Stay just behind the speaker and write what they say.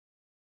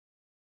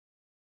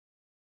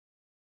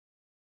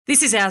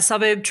This is our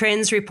Suburb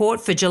Trends report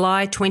for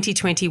July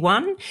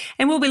 2021,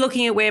 and we'll be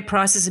looking at where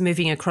prices are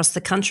moving across the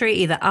country,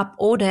 either up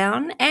or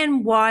down,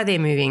 and why they're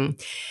moving.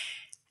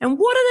 And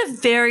what are the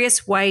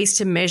various ways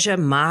to measure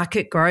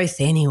market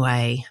growth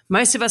anyway?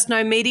 Most of us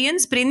know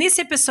medians, but in this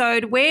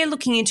episode, we're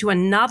looking into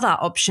another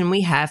option we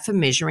have for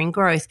measuring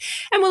growth.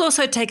 And we'll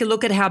also take a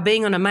look at how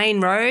being on a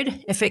main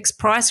road affects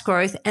price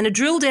growth and a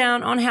drill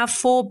down on how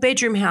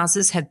 4-bedroom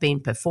houses have been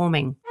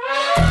performing.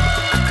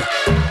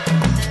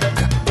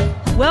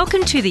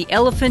 Welcome to The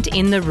Elephant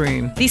in the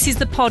Room. This is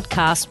the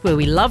podcast where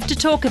we love to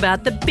talk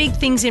about the big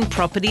things in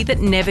property that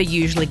never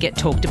usually get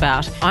talked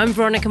about. I'm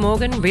Veronica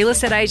Morgan, real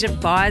estate agent,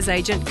 buyer's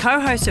agent,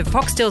 co-host of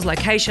Foxtel's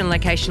Location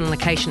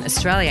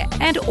Australia,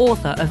 and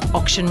author of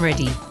Auction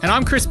Ready. And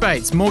I'm Chris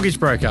Bates,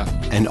 mortgage broker.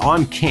 And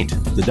I'm Kent,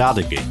 the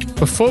data geek.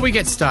 Before we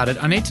get started,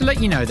 I need to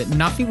let you know that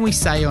nothing we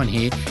say on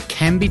here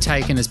can be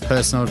taken as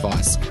personal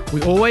advice.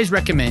 We always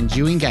recommend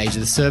you engage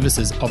the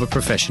services of a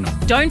professional.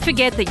 Don't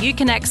forget that you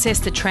can access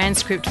the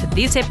transcript for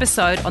this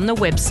episode on the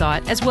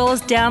website, as well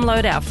as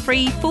download our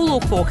free Full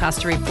Look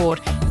Forecaster report,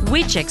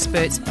 Which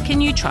Experts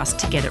Can You Trust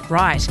to Get It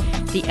Right?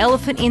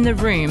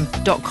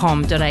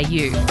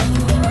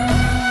 theelephantintheroom.com.au.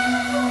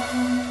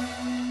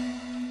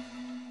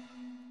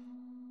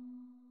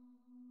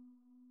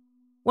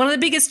 One of the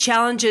biggest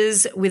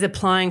challenges with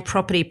applying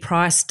property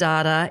price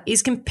data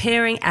is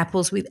comparing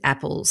apples with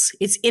apples.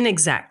 It's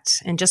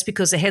inexact. And just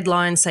because the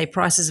headlines say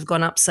prices have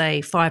gone up,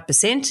 say,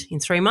 5%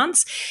 in 3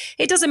 months,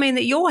 it doesn't mean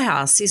that your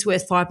house is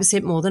worth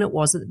 5% more than it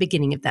was at the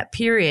beginning of that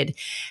period.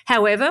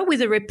 However,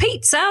 with a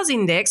repeat sales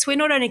index, we're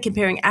not only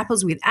comparing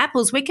apples with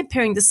apples, we're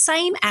comparing the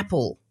same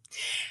apple.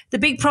 The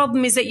big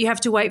problem is that you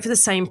have to wait for the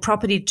same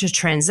property to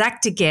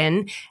transact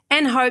again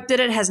and hope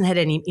that it hasn't had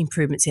any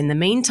improvements in the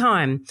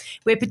meantime.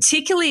 We're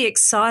particularly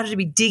excited to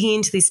be digging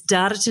into this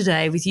data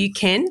today with you,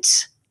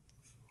 Kent.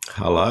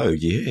 Hello,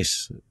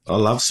 yes. I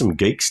love some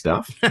geek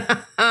stuff.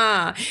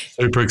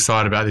 Super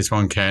excited about this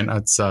one, Ken.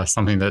 It's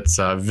something that's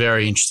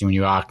very interesting when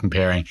you are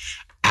comparing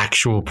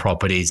actual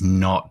properties,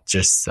 not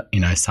just,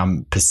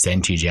 some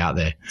percentage out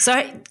there.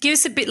 So give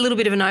us a little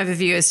bit of an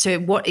overview as to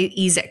what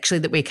it is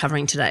actually that we're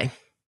covering today.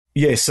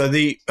 Yeah, so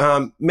the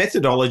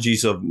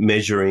methodologies of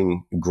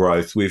measuring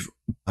growth, we've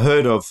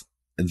heard of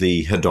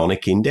the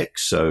hedonic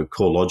index. So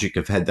CoreLogic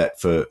have had that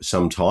for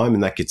some time,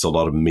 and that gets a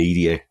lot of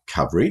media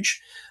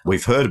coverage.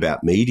 We've heard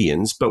about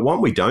medians, but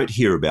one we don't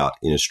hear about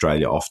in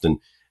Australia often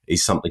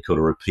is something called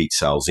a repeat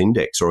sales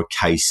index or a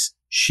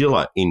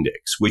Case-Shiller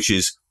index, which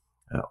is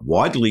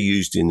widely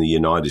used in the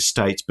United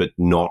States, but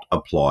not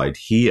applied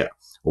here,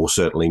 or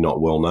certainly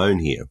not well known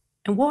here.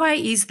 And why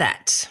is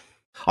that?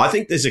 I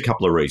think there's a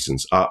couple of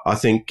reasons. I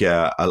think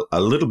a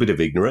little bit of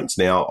ignorance.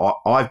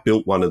 Now, I've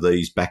built one of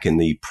these back in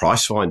the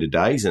Price Finder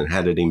days and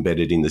had it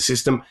embedded in the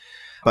system.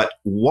 But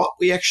what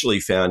we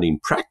actually found in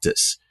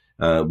practice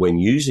when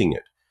using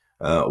it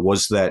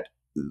was that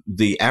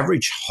the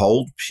average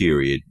hold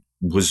period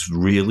was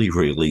really,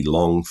 really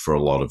long for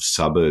a lot of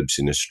suburbs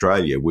in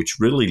Australia, which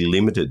really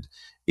limited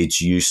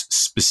its use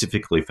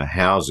specifically for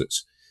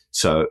houses.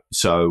 So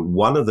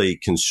one of the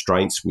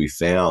constraints we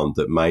found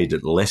that made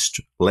it less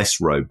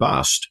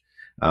robust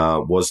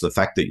was the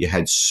fact that you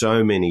had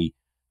so many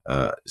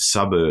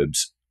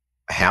suburbs,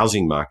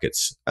 housing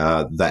markets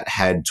that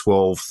had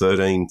 12,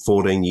 13,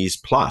 14 years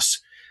plus.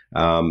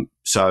 Some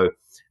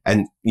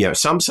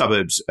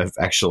suburbs have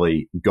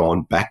actually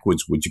gone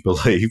backwards, would you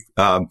believe?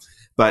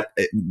 But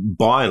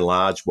by and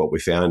large, what we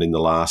found in the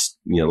last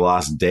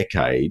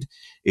decade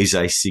is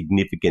a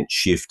significant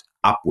shift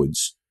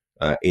upwards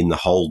in the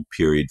hold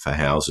period for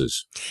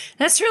houses.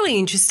 That's really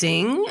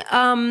interesting.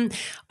 I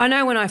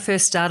know when I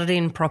first started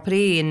in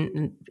property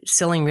and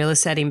selling real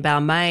estate in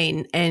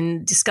Balmain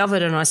and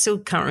discovered, and I still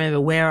can't remember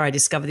where I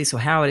discovered this or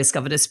how I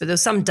discovered this, but there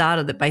was some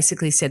data that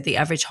basically said the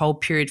average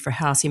hold period for a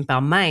house in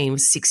Balmain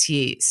was 6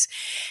 years.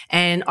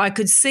 And I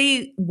could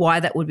see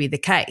why that would be the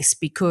case,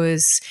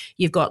 because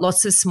you've got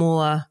lots of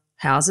smaller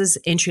houses,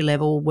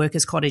 entry-level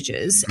workers'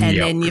 cottages, and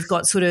then you've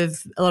got sort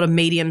of a lot of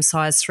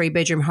medium-sized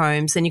 3-bedroom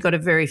homes, then you've got a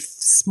very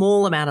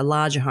small amount of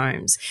larger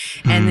homes.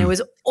 And there was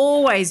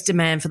always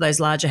demand for those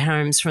larger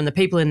homes from the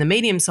people in the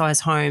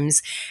medium-sized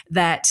homes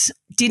that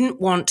didn't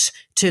want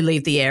to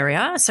leave the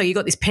area. So you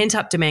got this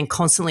pent-up demand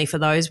constantly for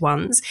those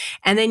ones.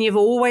 And then you've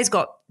always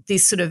got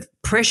this sort of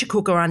pressure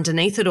cooker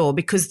underneath it all,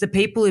 because the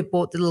people who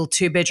bought the little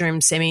 2-bedroom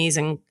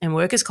semis and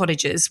workers'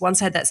 cottages, once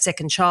had that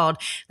second child,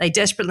 they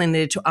desperately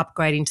needed to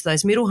upgrade into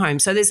those middle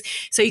homes.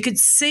 So you could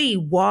see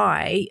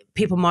why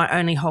people might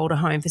only hold a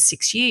home for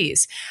 6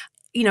 years.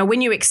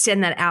 When you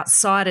extend that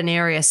outside an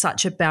area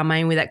such as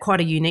Balmain with that quite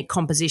a unique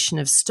composition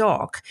of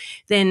stock,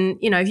 then,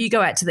 if you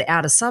go out to the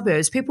outer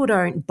suburbs, people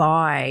don't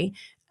buy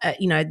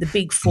the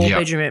big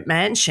 4-bedroom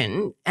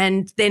mansion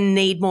and then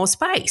need more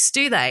space,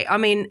 do they? I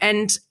mean,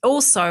 and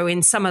also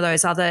in some of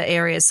those other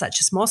areas such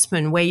as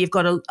Mossman, where you've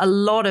got a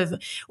lot of,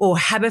 or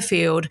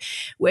Haberfield,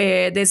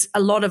 where there's a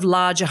lot of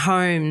larger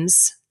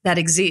homes that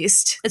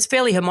exist. It's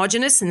fairly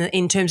homogenous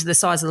in terms of the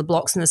size of the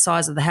blocks and the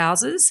size of the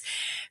houses.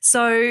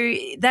 So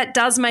that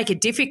does make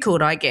it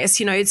difficult, I guess.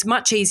 It's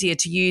much easier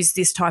to use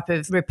this type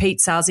of repeat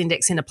sales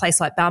index in a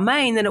place like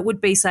Balmain than it would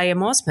be, say, in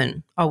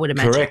Mosman, I would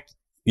imagine. Correct.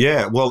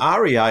 Yeah, well,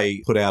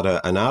 REA put out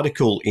an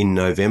article in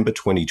November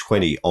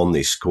 2020 on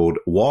this called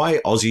Why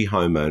Aussie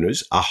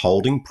Homeowners Are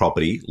Holding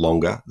Property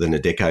Longer Than a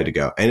Decade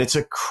Ago. And it's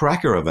a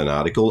cracker of an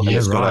article.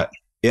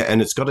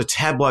 And it's got a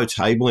tableau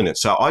table in it.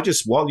 So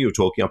while you were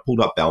talking, I pulled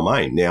up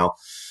Balmain. Now,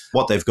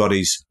 what they've got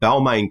is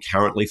Balmain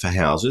currently for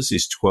houses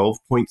is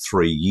 12.3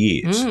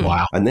 years.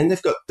 Wow. And then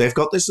they've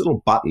got this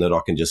little button that I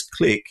can just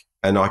click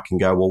and I can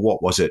go, well,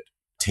 what was it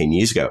 10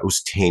 years ago? It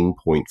was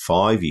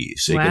 10.5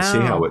 years. So you can see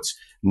how it's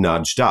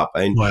nudged up.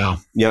 And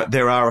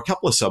there are a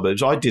couple of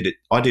suburbs. I did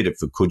it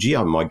for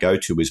Coogee. My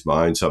go-to is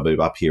my own suburb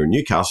up here in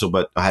Newcastle,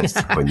 but I had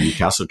to throw in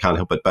Newcastle, can't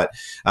help it. But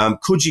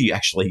Coogee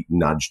actually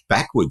nudged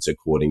backwards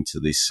according to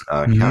this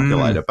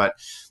calculator. But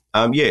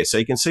so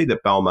you can see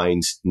that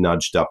Balmain's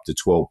nudged up to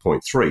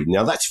 12.3.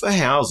 Now that's for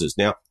houses.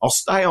 Now I'll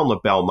stay on the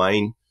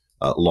Balmain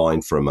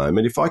line for a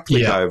moment. If I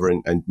click over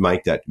and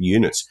make that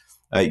units,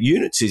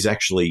 units is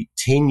actually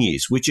 10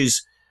 years, which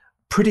is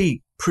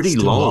pretty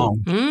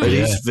long. It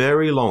is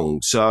very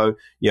long. So,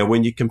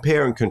 when you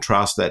compare and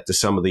contrast that to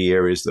some of the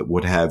areas that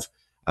would have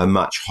a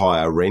much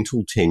higher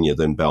rental tenure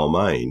than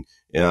Balmain,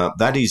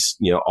 that is,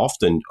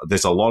 often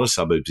there's a lot of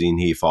suburbs in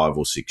here 5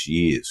 or 6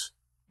 years.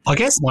 I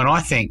guess when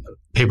I think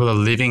people are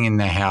living in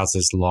their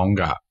houses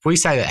longer, if we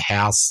say that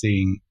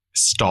housing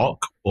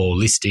stock or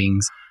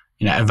listings,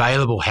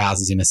 available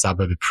houses in a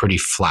suburb are pretty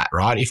flat,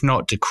 right? If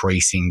not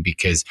decreasing,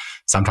 because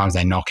sometimes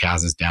they knock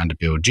houses down to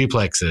build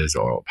duplexes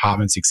or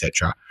apartments,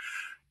 etc.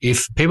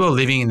 If people are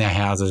living in their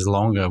houses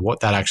longer,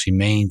 what that actually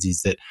means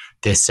is that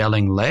they're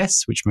selling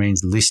less, which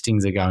means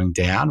listings are going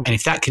down. And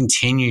if that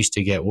continues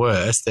to get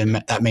worse,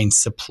 then that means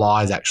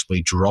supply is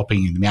actually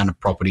dropping in the amount of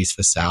properties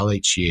for sale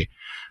each year.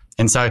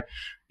 And so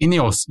in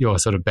your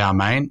sort of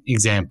Balmain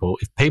example,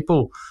 if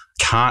people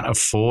can't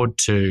afford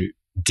to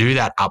do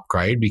that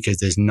upgrade because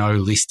there's no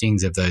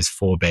listings of those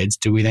 4 beds,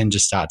 do we then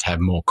just start to have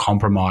more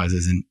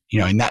compromises? And,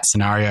 in that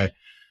scenario,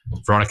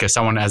 Veronica,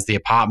 someone has the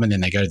apartment, then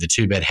they go to the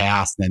 2-bed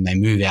house, and then they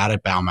move out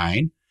of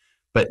Balmain.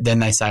 But then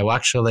they say, well,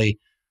 actually,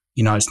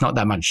 it's not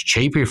that much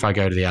cheaper if I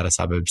go to the outer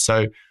suburbs.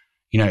 So,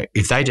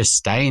 if they just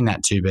stay in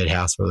that 2-bed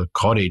house or the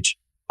cottage,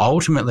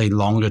 ultimately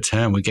longer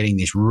term, we're getting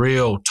this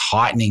real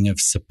tightening of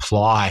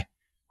supply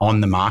on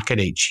the market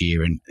each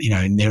year. And,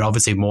 and then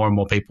obviously more and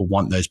more people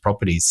want those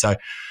properties. So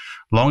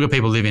longer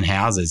people live in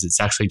houses, it's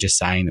actually just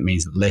saying that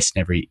means less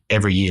every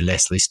year,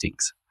 less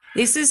listings.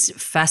 This is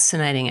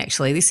fascinating,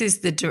 actually. This is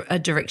a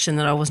direction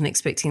that I wasn't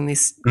expecting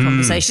this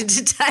conversation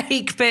to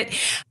take, but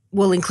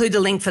we'll include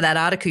the link for that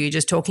article you're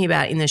just talking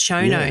about in the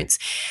show notes,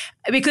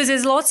 because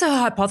there's lots of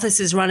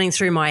hypotheses running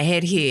through my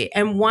head here.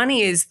 And one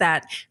is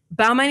that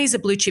Balmain is a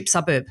blue chip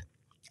suburb,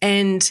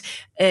 and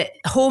a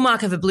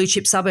hallmark of a blue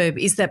chip suburb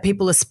is that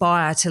people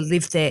aspire to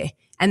live there.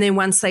 And then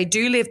once they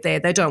do live there,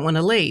 they don't want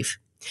to leave.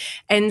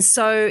 And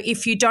so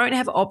if you don't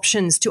have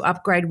options to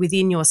upgrade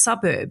within your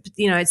suburb,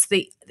 it's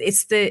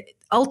the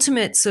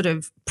ultimate sort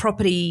of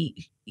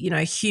property,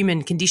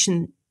 human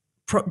condition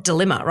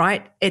dilemma,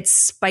 right? It's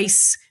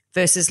space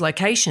versus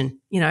location,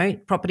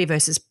 property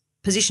versus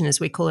position, as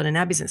we call it in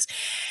our business.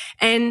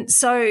 And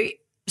so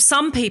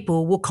some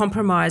people will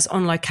compromise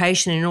on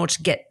location in order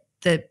to get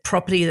the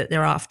property that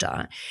they're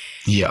after.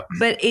 Yeah.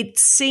 But it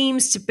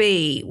seems to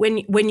be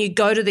when you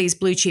go to these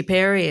blue chip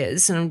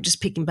areas, and I'm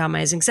just picking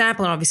Balmain as an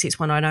example, and obviously it's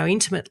one I know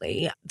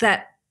intimately,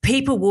 that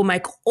people will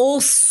make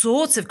all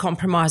sorts of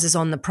compromises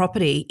on the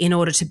property in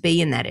order to be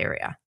in that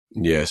area.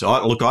 Yes.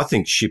 I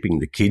think shipping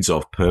the kids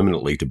off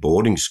permanently to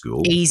boarding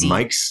school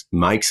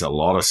makes a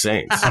lot of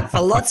sense. For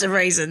lots of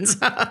reasons.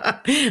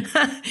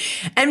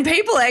 And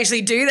people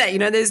actually do that.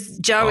 There's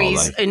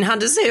Joey's in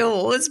Hunters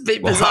Hill. It's a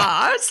bit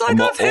bizarre. It's like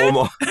I've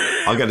heard.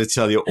 I got to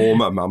tell you, all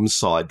my mum's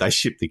side, they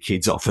shipped the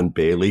kids off and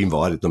barely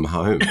invited them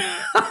home.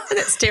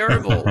 That's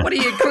terrible. What are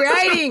you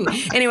creating?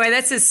 Anyway,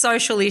 that's a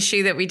social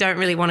issue that we don't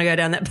really want to go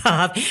down that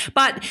path.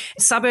 But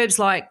suburbs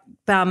like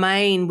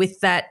Balmain, with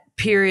that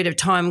period of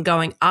time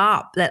going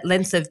up, that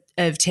length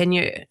of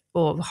tenure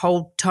or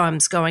hold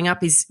times going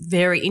up, is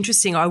very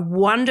interesting. I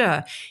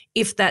wonder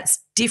if that's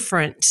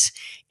different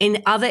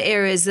in other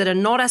areas that are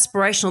not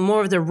aspirational,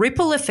 more of the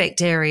ripple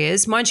effect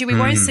areas. Mind you, we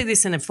won't see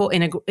this in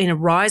a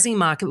rising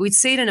market. We'd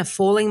see it in a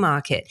falling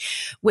market,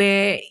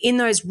 where in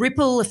those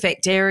ripple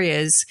effect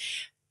areas,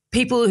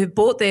 people who've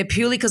bought there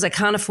purely because they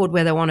can't afford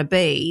where they want to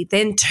be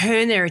then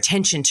turn their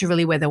attention to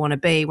really where they want to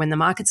be when the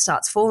market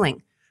starts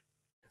falling.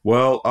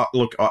 Well,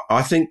 look,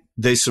 I think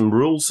there's some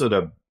rules that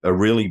are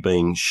really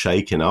being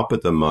shaken up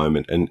at the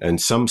moment,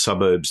 and some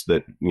suburbs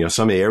that,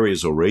 some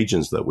areas or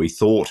regions that we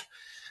thought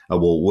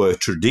were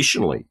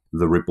traditionally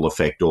the ripple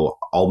effect. Or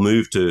I'll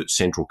move to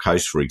Central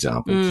Coast, for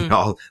example.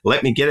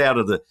 Let me get out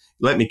of the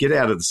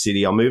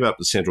city. I'll move up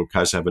the Central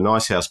Coast, have a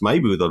nice house,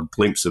 maybe with a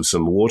glimpse of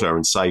some water,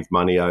 and save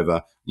money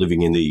over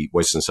living in the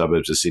western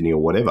suburbs of Sydney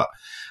or whatever.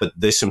 But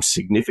there's some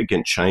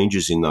significant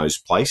changes in those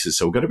places.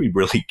 So we've got to be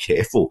really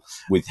careful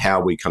with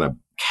how we kind of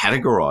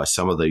categorize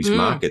some of these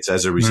markets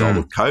as a result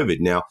of COVID.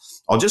 Now,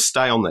 I'll just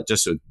stay on that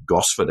just at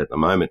Gosford at the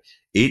moment.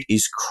 It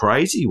is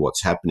crazy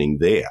what's happening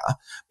there,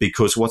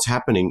 because what's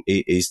happening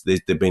is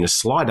there's been a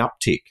slight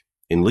uptick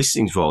in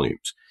listings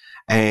volumes.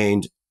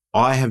 And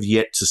I have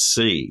yet to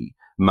see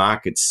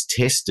markets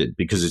tested,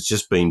 because it's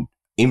just been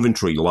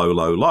inventory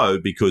low,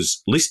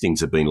 because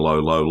listings have been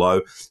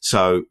low.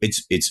 So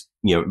it's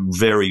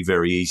very,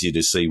 very easy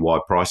to see why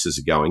prices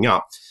are going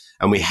up.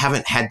 And we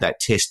haven't had that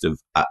test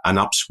of an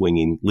upswing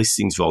in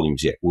listings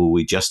volumes yet. Well,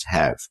 we just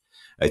have.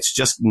 It's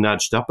just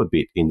nudged up a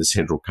bit in the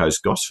Central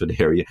Coast Gosford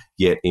area,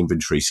 yet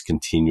inventory's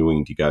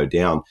continuing to go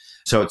down.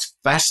 So it's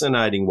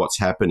fascinating what's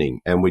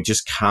happening, and we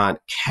just can't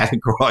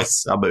categorise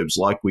suburbs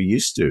like we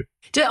used to.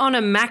 On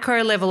a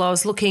macro level, I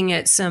was looking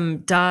at some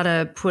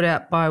data put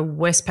out by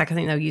Westpac. I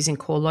think they were using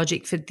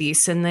CoreLogic for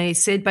this, and they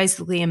said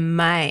basically in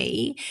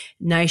May,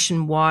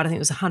 nationwide, I think it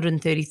was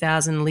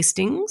 130,000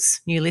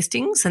 listings, new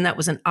listings, and that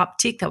was an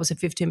uptick. That was a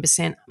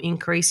 15%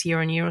 increase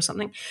year on year or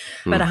something,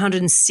 but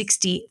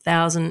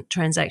 160,000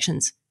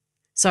 transactions.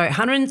 So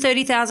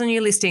 130,000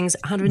 new listings,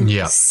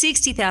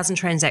 160,000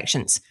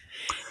 transactions.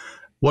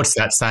 What's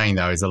that saying,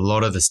 though, is a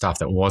lot of the stuff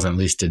that wasn't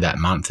listed that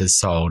month has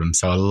sold. And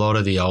so a lot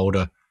of the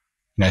older,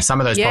 some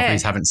of those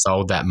properties haven't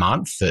sold that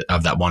month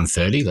of that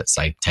 130, let's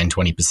say 10,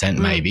 20%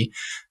 maybe.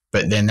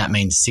 But then that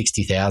means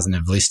 60,000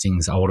 of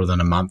listings older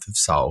than a month have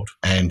sold.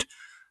 And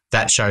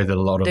that showed that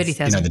a lot of,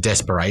 the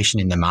desperation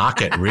in the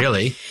market,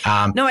 really.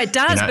 No, it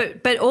does.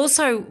 But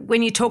also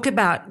when you talk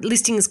about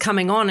listings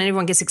coming on and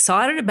everyone gets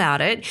excited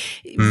about it,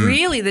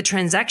 really the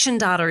transaction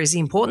data is the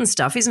important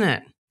stuff, isn't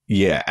it?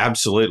 Yeah,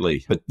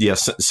 absolutely. But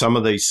some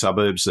of these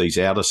suburbs, these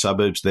outer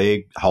suburbs,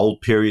 their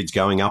hold period's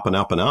going up and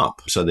up and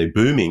up. So they're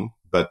booming,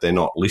 but they're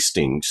not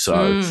listing.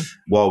 So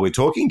while we're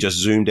talking, just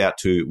zoomed out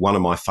to one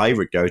of my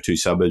favourite go-to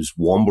suburbs,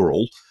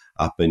 Wamberal,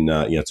 up in,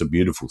 it's a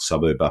beautiful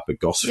suburb up at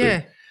Gosford.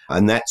 Yeah.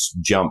 And that's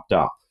jumped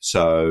up.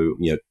 So,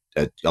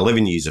 at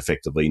 11 years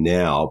effectively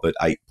now, but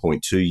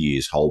 8.2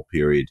 years hold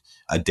period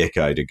a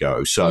decade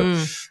ago.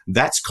 So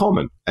that's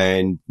common.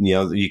 And,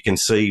 you can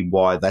see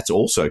why that's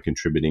also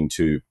contributing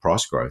to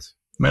price growth.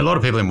 I mean, a lot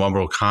of people in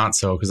Wamberal can't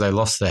sell because they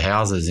lost their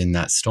houses in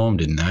that storm,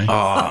 didn't they?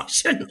 I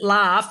shouldn't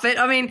laugh, but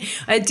I mean,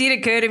 it did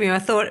occur to me. I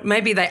thought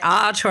maybe they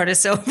are trying to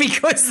sell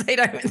because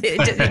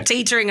they're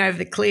teetering over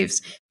the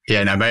cliffs.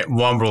 Yeah, no, mate,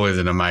 Wamberal is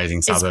an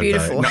amazing suburb. It's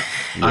beautiful.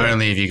 Not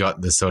only have you got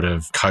the sort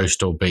of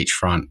coastal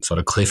beachfront, sort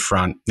of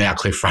cliffront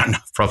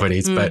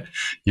properties, but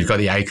you've got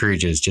the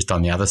acreages just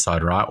on the other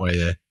side, right, where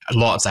there are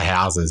lots of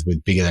houses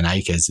with bigger than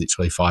acres,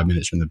 literally 5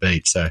 minutes from the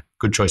beach. So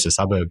good choice of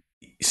suburb.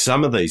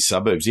 Some of these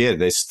suburbs,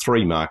 there's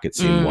three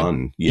markets in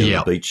one.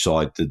 The beach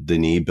side, the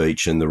near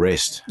beach, and the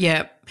rest.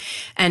 Yeah.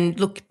 And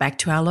look, back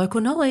to our local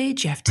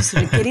knowledge, you have to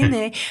sort of get in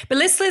there. But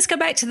let's go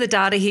back to the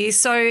data here.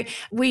 So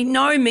we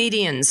know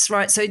medians,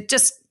 right? So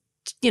just,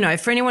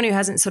 for anyone who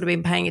hasn't sort of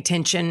been paying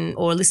attention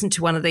or listened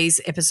to one of these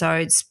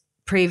episodes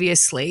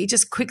previously,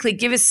 just quickly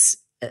give us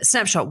a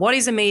snapshot. What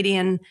is a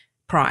median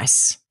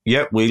price?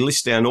 Yep, we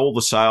list down all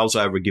the sales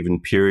over a given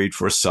period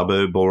for a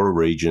suburb or a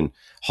region,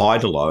 high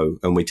to low,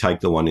 and we take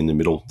the one in the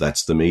middle.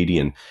 That's the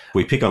median.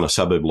 We pick on a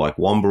suburb like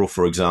Wamberal,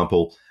 for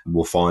example.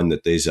 We'll find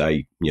that there's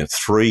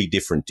three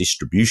different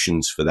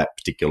distributions for that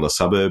particular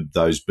suburb,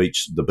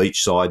 the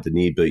beach side, the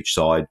near beach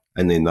side,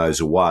 and then those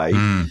away.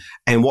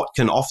 And what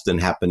can often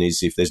happen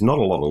is if there's not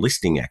a lot of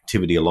listing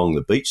activity along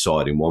the beach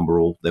side in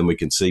Wamberal, then we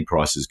can see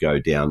prices go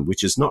down,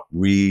 which is not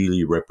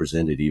really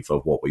representative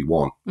of what we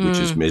want, which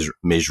is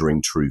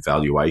measuring true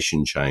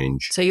valuation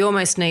change. So you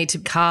almost need to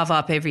carve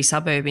up every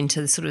suburb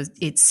into sort of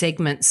its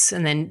segments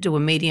and then do a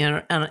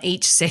median on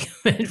each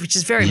segment, which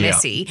is very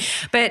messy.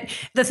 But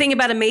the thing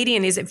about a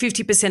median is that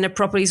 50% of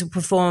properties will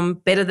perform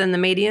better than the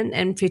median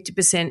and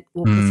 50%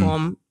 will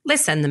perform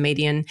less than the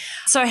median.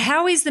 So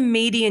how is the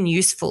median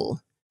useful?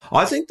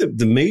 I think that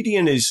the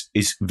median is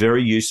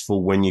very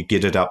useful when you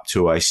get it up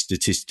to a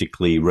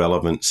statistically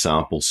relevant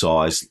sample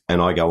size.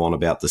 And I go on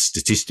about the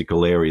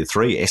statistical area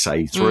 3,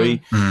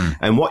 SA3.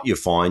 And what you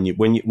find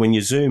when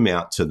you zoom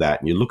out to that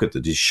and you look at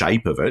the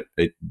shape of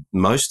it,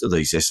 most of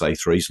these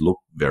SA3s look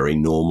very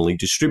normally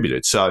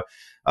distributed. So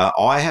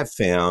I have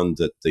found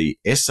that the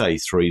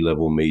SA3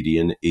 level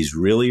median is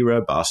really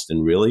robust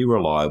and really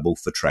reliable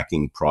for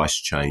tracking price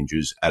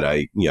changes at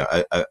a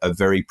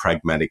very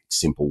pragmatic,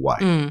 simple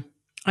way.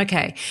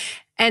 Okay.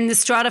 And the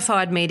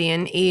stratified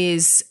median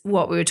is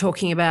what we were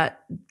talking about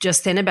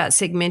just then about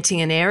segmenting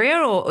an area,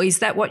 or is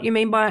that what you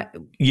mean by?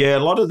 Yeah, a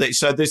lot of that.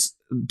 So there's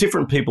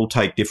different people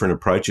take different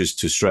approaches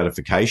to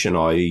stratification,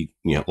 i.e.,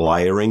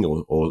 layering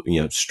or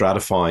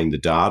stratifying the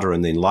data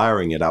and then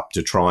layering it up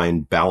to try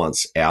and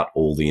balance out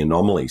all the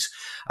anomalies.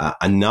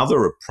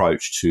 Another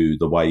approach to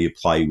the way you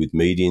play with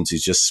medians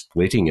is just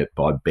splitting it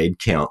by bed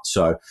count.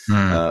 So,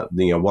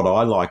 what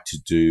I like to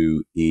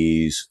do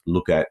is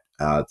look at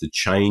the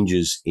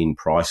changes in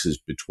prices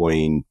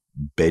between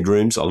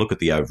bedrooms. I look at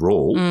the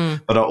overall,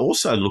 but I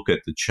also look at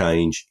the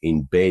change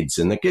in beds,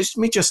 and that gives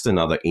me just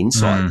another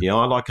insight.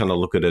 I like kind of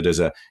look at it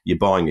as you're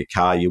buying a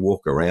car, you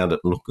walk around it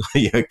and look,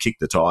 kick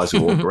the tires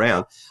and walk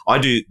around. I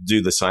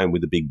do the same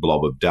with a big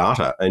blob of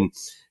data, and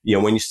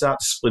when you start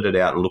to split it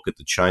out and look at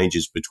the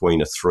changes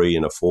between a 3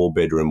 and a 4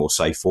 bedroom, or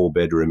say 4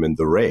 bedroom and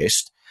the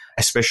rest,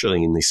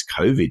 especially in this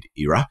COVID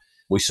era,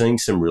 we're seeing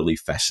some really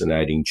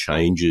fascinating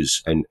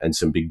changes and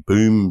some big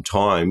boom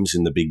times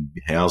in the big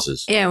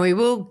houses. Yeah, we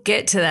will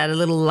get to that a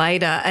little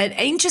later. And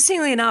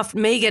interestingly enough,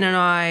 Megan and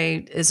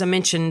I, as I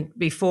mentioned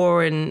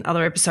before in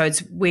other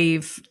episodes,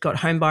 we've got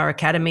Homebuyer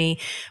Academy.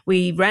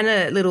 We ran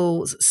a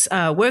little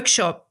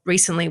workshop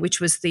recently,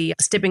 which was the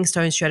Stepping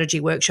Stone Strategy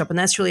Workshop. And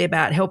that's really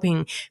about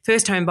helping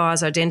first home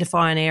buyers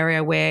identify an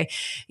area where,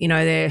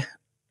 they're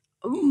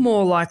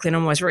more likely, and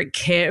I'm always very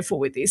careful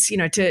with this,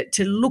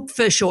 to look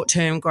for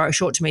short-term growth,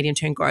 short to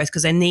medium-term growth,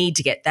 because they need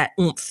to get that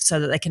oomph so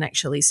that they can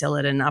actually sell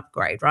it and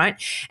upgrade, right?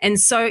 And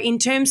so in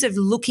terms of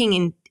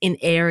looking in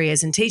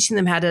areas and teaching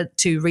them how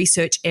to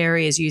research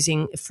areas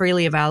using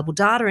freely available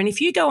data. And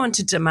if you go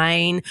onto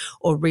Domain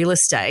or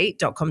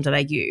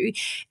realestate.com.au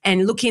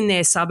and look in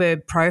their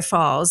suburb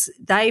profiles,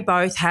 they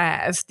both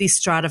have this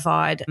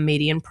stratified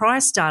median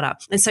price data.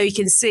 And so you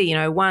can see,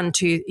 1,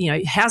 2,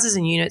 houses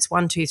and units,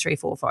 1, 2, 3,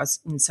 4, 5,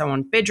 and so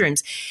on,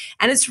 bedrooms.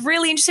 And it's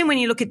really interesting when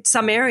you look at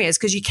some areas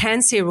because you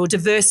can see a real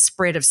diverse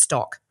spread of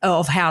stock,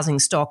 of housing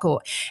stock,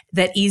 or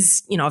that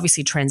is,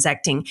 obviously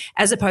transacting,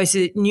 as opposed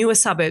to newer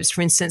suburbs,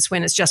 for instance,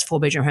 when it's just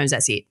 4-bedroom homes,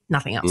 that's it,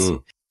 nothing else.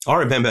 I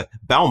remember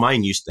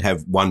Balmain used to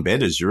have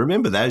 1-bedders. You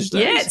remember those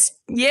days?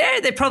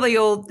 They're probably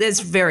all, there's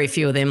very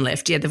few of them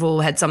left. Yeah, they've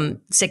all had some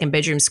second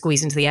bedroom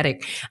squeezed into the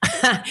attic.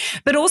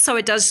 But also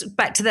it does,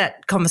 back to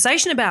that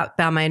conversation about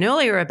Balmain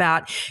earlier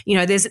about,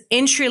 there's an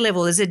entry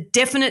level, there's a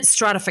definite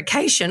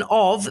stratification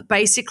of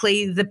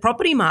basically the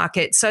property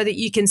market so that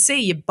you can see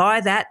you buy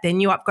that,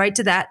 then you upgrade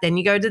to that, then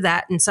you go to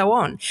that and so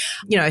on,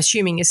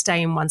 assuming you stay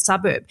in one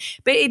suburb.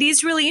 But it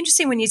is really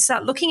interesting when you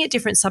start looking at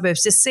different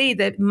suburbs to see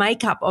the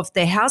makeup of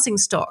their housing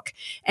stock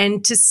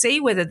and to see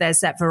whether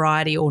there's that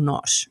variety or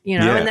not,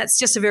 and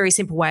that's just a very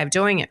simple way of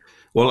doing it.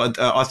 Well,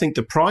 I think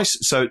the price,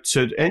 so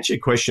to answer your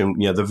question,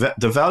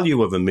 the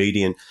value of a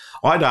median,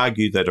 I'd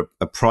argue that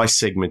a price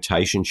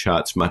segmentation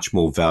chart's much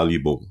more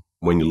valuable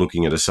when you're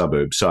looking at a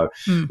suburb. So,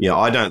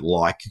 I don't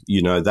like,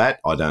 that.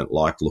 I don't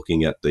like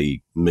looking at the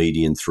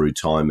median through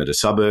time at a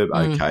suburb.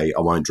 Okay,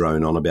 I won't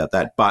drone on about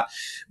that. But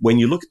when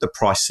you look at the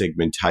price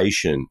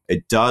segmentation,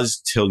 it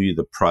does tell you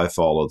the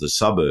profile of the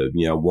suburb.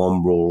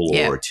 Wamberal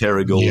or a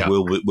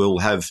Terrigal will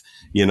have,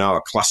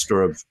 a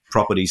cluster of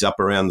properties up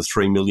around the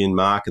 3 million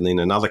mark and then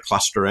another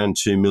cluster around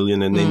 2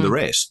 million and then the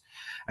rest.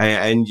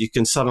 And you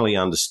can suddenly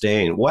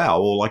understand, wow,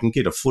 well, I can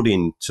get a foot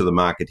into the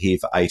market here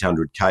for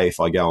 800K if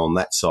I go on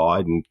that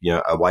side and,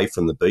 away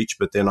from the beach,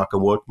 but then I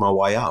can work my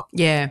way up.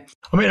 Yeah.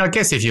 I mean, I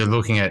guess if you're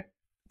looking at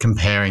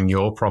comparing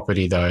your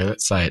property though,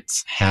 let's say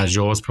it's how's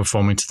yours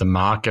performing to the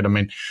market, I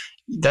mean,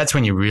 that's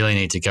when you really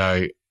need to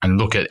go and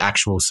look at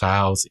actual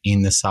sales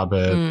in the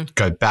suburb,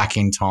 go back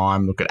in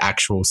time, look at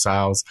actual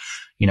sales,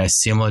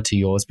 similar to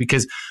yours,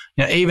 because,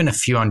 even a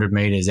few hundred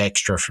meters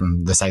extra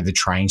from, let's say, the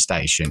train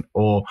station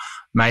or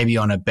maybe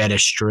on a better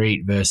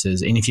street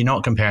versus, and if you're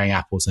not comparing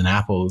apples and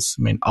apples,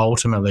 I mean,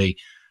 ultimately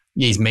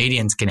these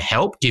medians can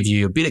help give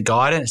you a bit of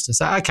guidance to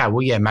say, okay,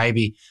 well, yeah,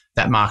 maybe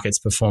that market's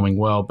performing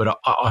well, but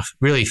I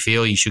really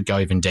feel you should go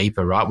even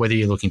deeper, right? Whether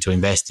you're looking to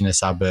invest in a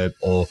suburb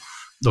or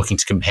looking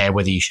to compare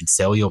whether you should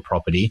sell your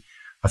property,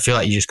 I feel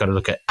like you just got to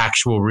look at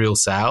actual real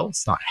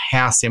sales, like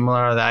how similar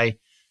are they,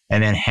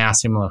 and then how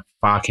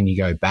far can you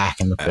go back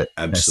and look at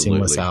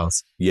similar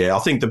sales. Yeah, I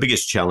think the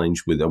biggest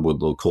challenge with,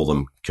 we'll call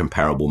them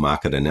comparable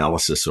market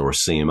analysis or a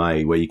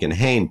CMA, where you can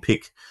hand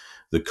pick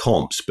the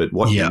comps, but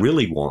what you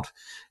really want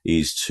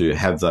is to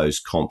have those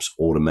comps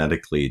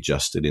automatically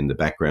adjusted in the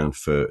background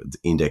for the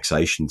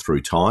indexation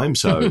through time.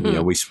 So,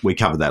 we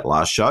covered that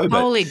last show. But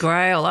Holy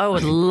grail. I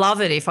would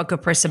love it if I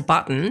could press a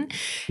button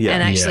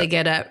and actually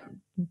get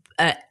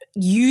a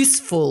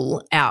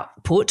useful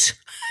output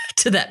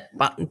to that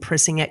button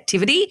pressing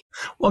activity.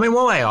 Well, I mean,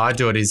 one way I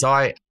do it is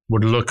I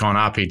would look on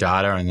RP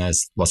data, and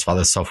there's lots of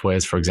other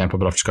softwares, for example,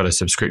 but I've just got a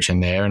subscription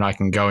there and I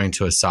can go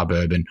into a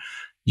suburb and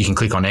you can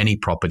click on any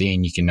property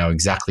and you can know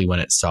exactly when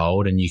it's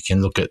sold, and you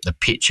can look at the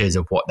pictures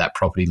of what that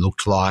property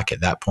looked like at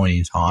that point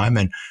in time.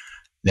 And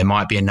there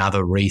might be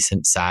another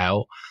recent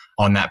sale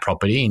on that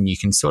property and you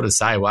can sort of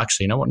say, well,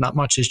 actually, not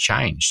much has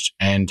changed.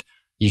 And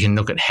you can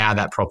look at how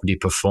that property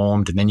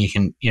performed, and then you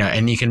can,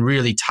 and you can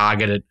really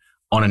target it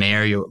on an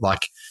area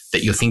like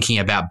that you're thinking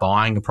about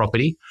buying a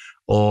property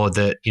or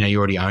that, you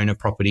already own a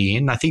property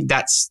in. I think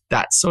that's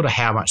sort of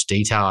how much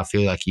detail I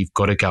feel like you've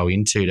got to go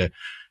into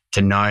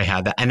to know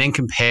how that, and then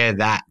compare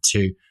that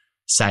to,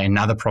 say,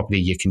 another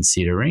property you're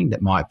considering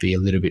that might be a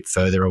little bit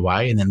further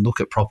away, and then look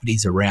at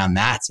properties around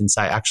that and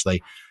say,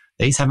 actually,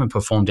 these haven't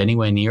performed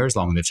anywhere near as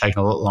long. They've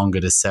taken a lot longer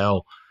to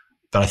sell.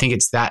 But I think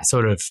it's that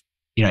sort of,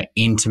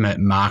 intimate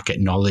market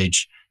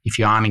knowledge. If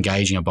you aren't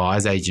engaging a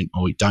buyer's agent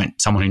or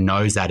someone who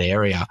knows that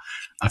area,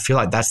 I feel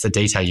like that's the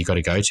detail you've got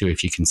to go to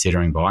if you're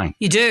considering buying.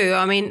 You do.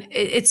 I mean,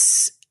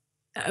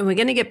 we're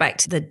going to get back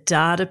to the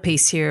data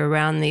piece here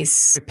around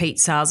this repeat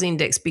sales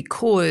index,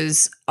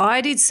 because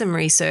I did some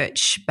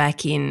research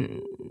back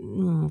in,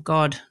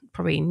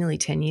 probably nearly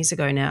 10 years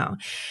ago now.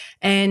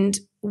 And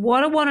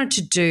what I wanted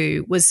to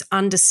do was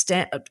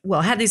understand,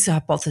 I had this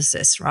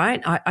hypothesis,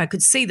 right? I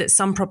could see that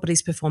some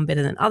properties perform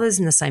better than others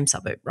in the same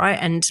suburb, right?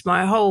 And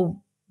my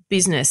whole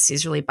business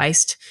is really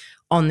based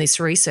on this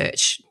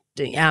research.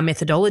 Our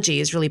methodology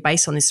is really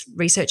based on this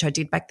research I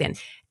did back then.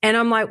 And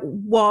I'm like,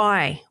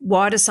 why?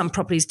 Why do some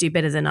properties do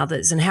better than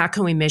others? And how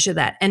can we measure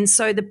that? And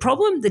so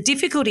the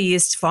difficulty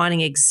is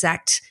finding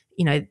exact,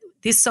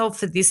 this sold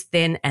for this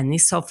then and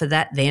this sold for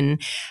that then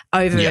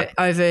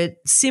over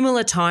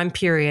similar time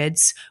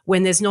periods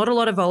when there's not a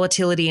lot of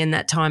volatility in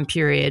that time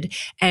period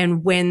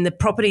and when the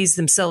properties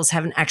themselves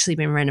haven't actually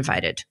been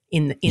renovated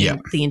in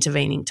the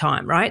intervening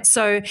time, right?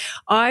 So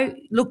I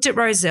looked at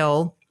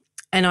Rozelle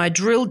and I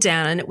drilled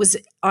down, and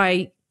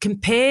I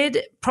compared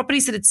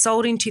properties that had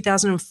sold in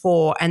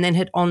 2004 and then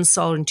had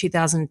on-sold in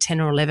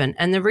 2010 or 11.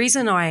 And the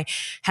reason I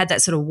had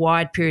that sort of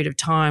wide period of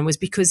time was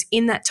because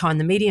in that time,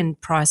 the median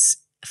price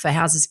for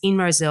houses in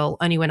Rozelle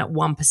only went up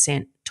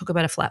 1%. Talk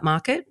about a flat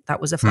market. That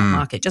was a flat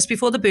market just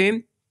before the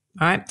boom,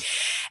 right?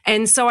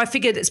 And so I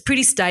figured it's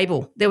pretty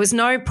stable. There was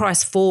no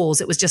price falls.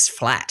 It was just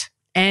flat.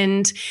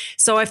 And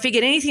so I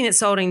figured anything that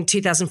sold in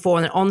 2004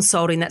 and then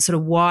on-sold in that sort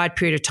of wide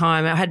period of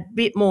time, it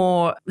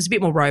was a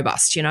bit more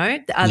robust,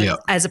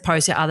 as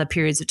opposed to other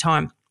periods of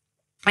time.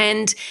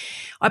 And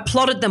I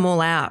plotted them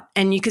all out,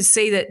 and you could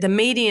see that the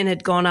median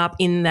had gone up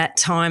in that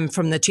time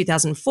from the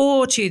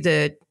 2004 to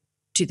the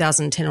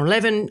 2010 or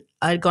 11.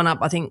 I'd gone up,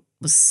 I think,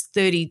 was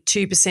 32%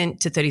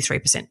 to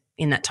 33%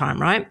 in that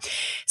time, right?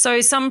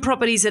 So some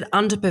properties had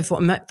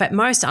underperformed, in fact,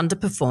 most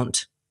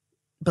underperformed,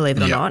 believe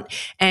it or not,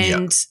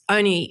 and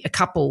only a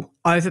couple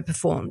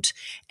overperformed.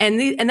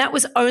 And that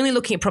was only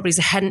looking at properties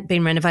that hadn't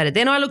been renovated.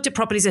 Then I looked at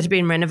properties that had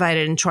been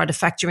renovated and tried to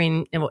factor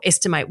in or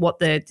estimate what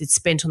they'd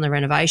spent on the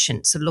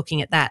renovation, so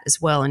looking at that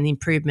as well and the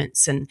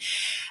improvements.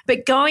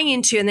 But going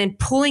into and then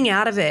pulling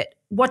out of it,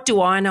 what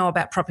do I know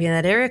about property in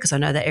that area? Because I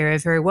know that area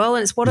very well.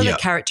 And it's what are the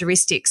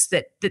characteristics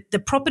that the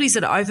properties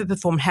that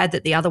overperformed had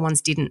that the other ones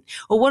didn't?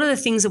 Or what are the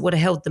things that would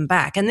have held them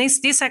back? And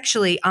this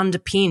actually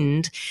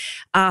underpinned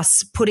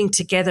us putting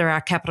together our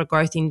capital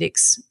growth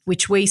index,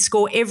 which we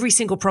score every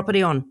single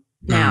property on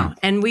now.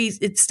 And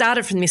it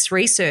started from this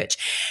research.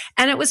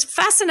 And it was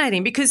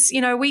fascinating because,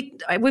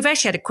 we've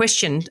actually had a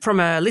question from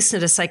a listener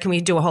to say, can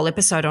we do a whole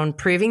episode on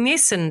proving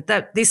this?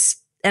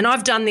 And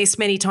I've done this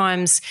many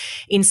times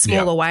in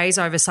smaller ways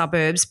over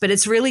suburbs, but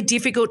it's really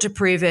difficult to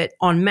prove it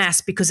en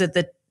masse because of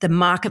the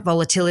market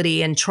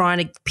volatility and trying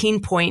to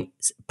pinpoint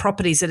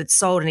properties that had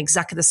sold in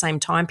exactly the same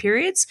time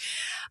periods.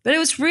 But it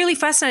was really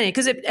fascinating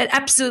because it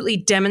absolutely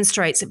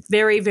demonstrates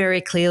very,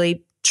 very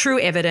clearly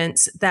true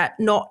evidence that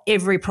not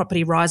every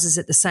property rises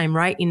at the same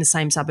rate in the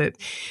same suburb.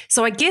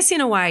 So I guess in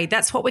a way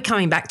that's what we're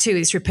coming back to,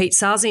 this repeat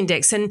sales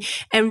index. And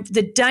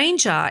the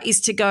danger is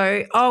to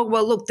go, oh,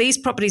 well, look, these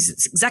properties,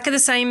 it's exactly the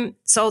same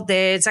sold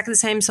there, exactly the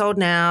same sold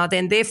now,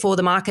 then therefore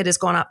the market has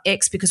gone up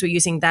X because we're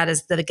using that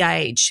as the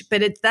gauge.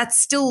 But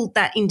that's still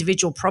that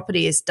individual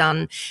property is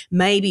done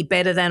maybe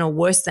better than or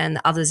worse than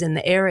the others in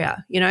the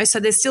area,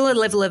 So there's still a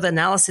level of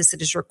analysis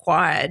that is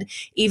required,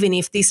 even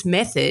if this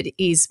method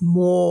is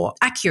more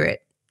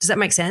accurate. Does that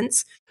make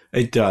sense?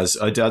 It does.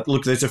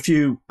 Look, there's a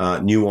few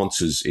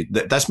nuances.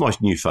 That's my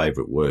new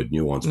favourite word,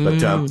 nuance.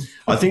 But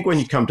I think when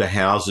you come to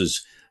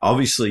houses,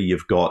 obviously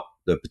you've got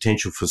the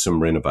potential for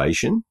some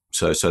renovation.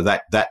 So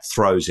that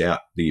throws out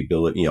the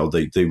ability,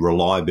 the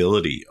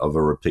reliability of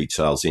a repeat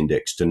sales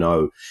index to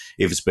know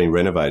if it's been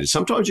renovated.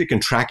 Sometimes you can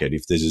track it.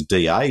 If there's a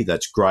DA,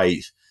 that's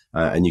great.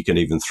 And you can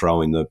even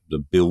throw in the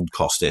build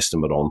cost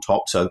estimate on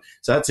top. So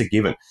that's a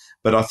given.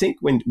 But I think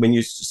when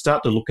you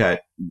start to look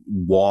at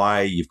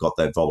why you've got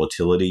that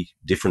volatility,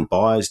 different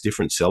buyers,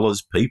 different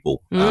sellers,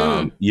 people,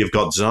 you've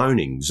got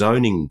zoning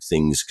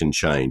things can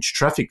change,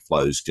 traffic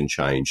flows can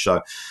change.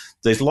 So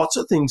there's lots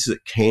of things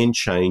that can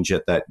change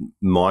at that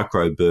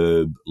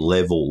microburb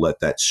level, at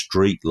that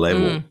street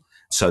level.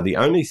 So the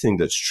only thing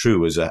that's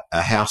true is a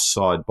house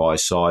side by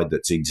side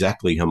that's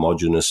exactly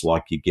homogenous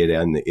like you get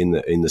in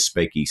the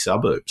specky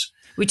suburbs.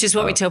 Which is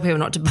what we tell people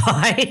not to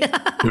buy.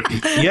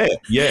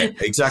 yeah,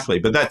 exactly.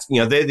 But that's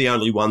they're the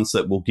only ones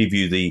that will give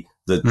you the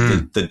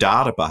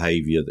data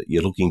behaviour that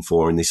you're looking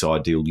for in this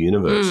ideal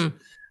universe.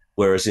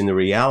 Whereas in the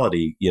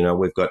reality,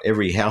 we've got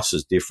every house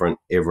is different,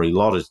 every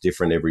lot is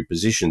different, every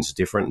position's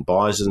different, and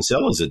buyers and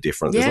sellers are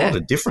different. There's a lot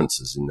of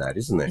differences in that,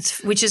 isn't there?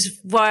 Which is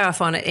why I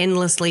find it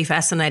endlessly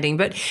fascinating.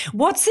 But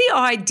what's the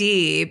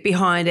idea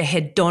behind a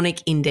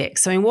hedonic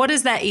index? I mean, what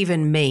does that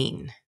even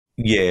mean?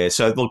 Yeah,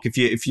 so look,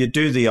 if you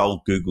do the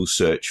old Google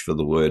search for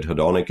the word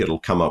hedonic, it'll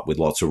come up with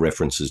lots of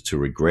references to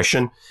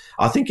regression.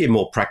 I think in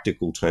more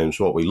practical terms,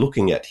 what we're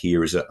looking at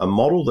here is a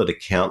model that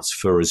accounts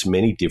for as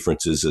many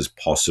differences as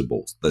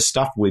possible, the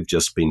stuff we've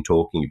just been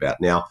talking about.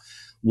 Now,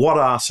 what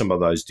are some of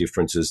those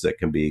differences that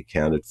can be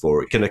accounted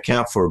for? It can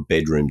account for a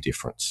bedroom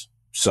difference.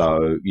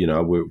 So,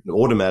 we're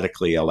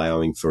automatically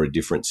allowing for a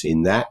difference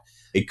in that.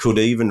 It could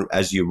even,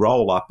 as you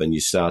roll up and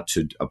you start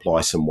to apply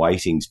some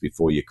weightings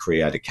before you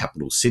create a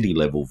capital city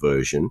level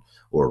version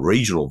or a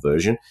regional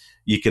version,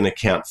 you can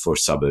account for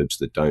suburbs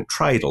that don't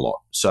trade a lot.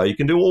 So you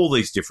can do all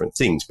these different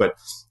things. But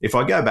if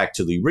I go back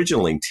to the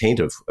original intent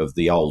of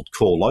the old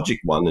CoreLogic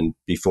one, and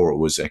before it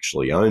was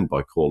actually owned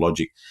by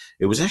CoreLogic,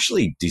 it was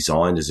actually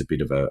designed as a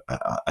bit of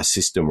a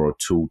system or a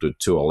tool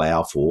to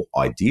allow for,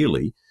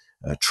 ideally,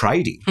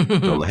 trading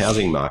on the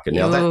housing market.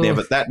 Now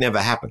that never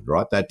happened,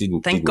 right? That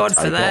didn't. Thank God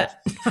for that.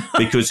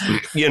 Because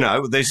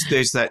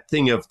there's that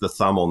thing of the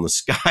thumb on the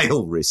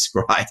scale risk,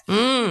 right?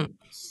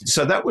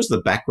 So that was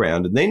the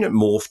background, and then it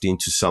morphed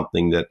into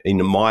something that,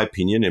 in my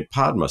opinion, and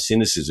pardon my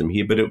cynicism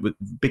here, but it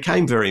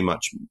became very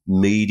much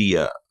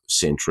media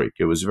centric.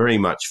 It was very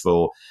much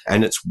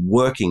and it's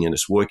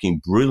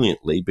working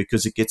brilliantly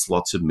because it gets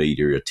lots of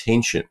media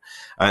attention.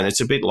 And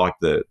it's a bit like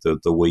the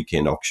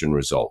weekend auction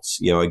results.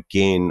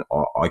 Again,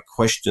 I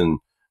question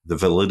the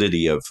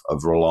validity of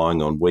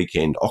relying on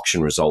weekend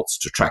auction results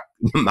to track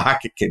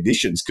market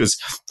conditions because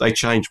they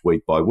change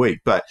week by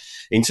week. But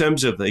in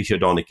terms of the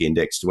hedonic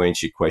index, to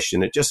answer your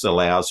question, it just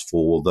allows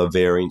for the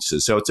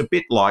variances. So it's a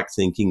bit like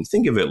think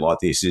of it like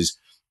this is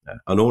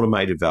an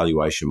automated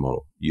valuation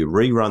model. You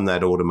rerun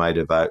that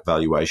automated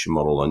valuation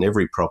model on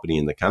every property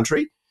in the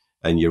country,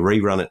 and you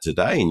rerun it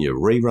today and you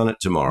rerun it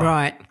tomorrow.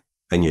 Right.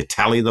 And you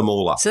tally them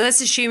all up. So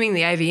that's assuming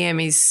the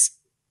AVM is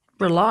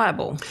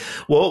reliable.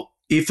 Well,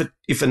 if an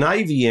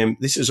AVM,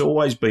 this has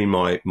always been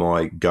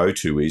my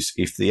go-to, is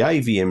if the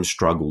AVM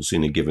struggles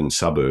in a given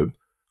suburb,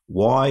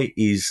 why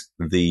is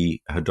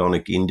the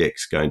hedonic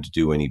index going to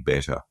do any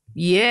better?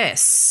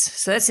 Yes.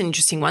 So that's an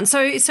interesting one.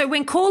 So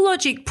when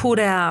CoreLogic put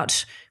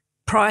out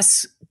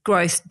price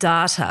growth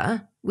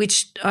data,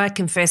 which I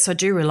confess I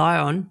do rely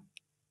on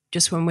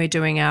just when we're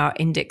doing our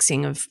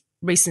indexing of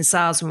recent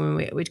sales, when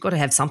we've got to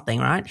have something,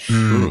 right?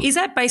 Is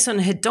that based on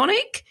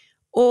hedonic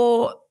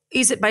or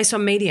is it based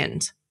on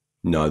medians?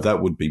 No,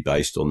 that would be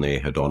based on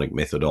their hedonic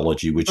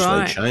methodology, which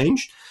they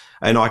changed.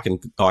 And I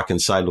can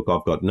say, look,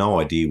 I've got no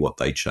idea what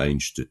they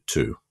changed it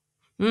to.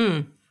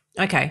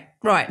 Okay,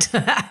 right.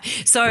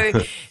 So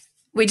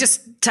we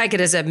just take it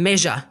as a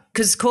measure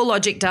because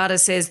CoreLogic data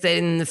says that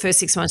in the first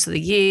 6 months of the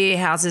year,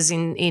 houses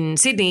in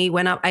Sydney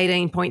went up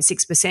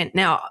 18.6%.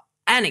 Now,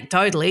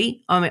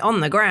 anecdotally, I mean,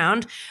 on the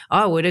ground,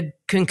 I would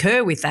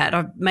concur with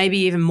that. Maybe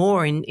even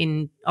more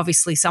in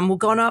obviously some have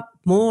gone up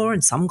more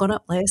and some gone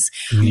up less.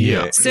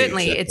 Yeah,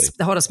 certainly exactly. It's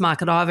the hottest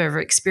market I've ever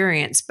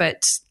experienced,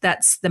 but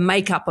that's the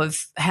makeup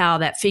of how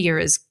that figure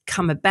has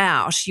come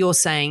about. You're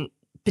saying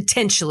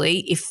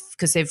potentially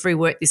because they've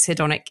reworked this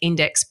hedonic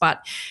index,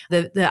 but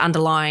the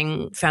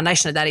underlying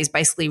foundation of that is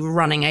basically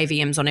running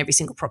AVMs on every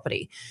single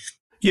property.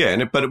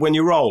 Yeah, but when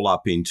you roll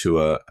up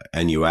into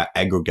and you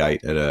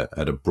aggregate at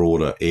a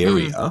broader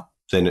area,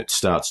 then it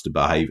starts to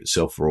behave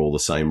itself for all the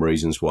same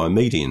reasons why a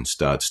median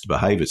starts to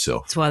behave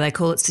itself. That's why they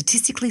call it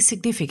statistically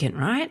significant,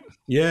 right?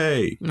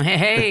 Yay.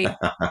 Hey.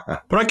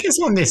 But I guess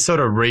on this sort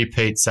of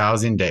repeat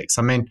sales index,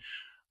 I mean,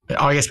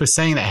 I guess we're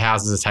seeing that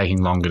houses are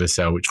taking longer to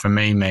sell, which for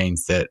me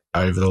means that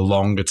over the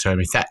longer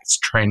term, if that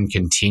trend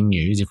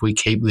continues, if we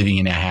keep living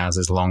in our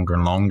houses longer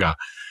and longer,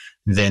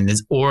 then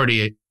there's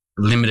already a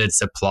limited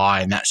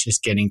supply and that's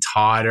just getting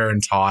tighter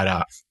and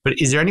tighter. But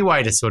is there any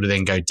way to sort of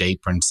then go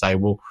deeper and say,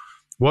 well,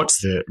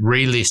 what's the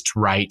relist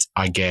rate,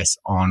 I guess,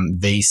 on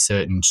these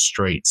certain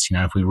streets?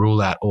 If we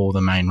rule out all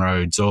the main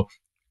roads, or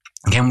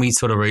can we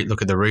sort of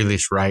look at the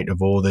relist rate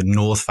of all the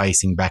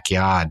north-facing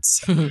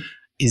backyards?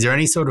 Is there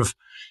any sort of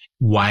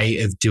way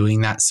of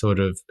doing that sort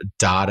of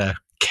data,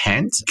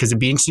 Kent? Because it'd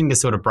be interesting to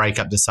sort of break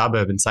up the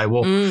suburb and say,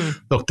 well,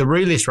 look, the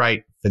relist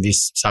rate for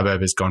this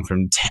suburb has gone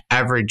from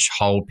average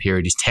hold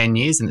period is 10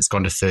 years and it's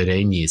gone to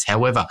 13 years.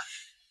 However,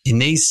 in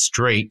these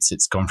streets,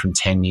 it's gone from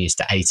 10 years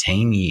to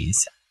 18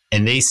 years.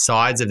 And these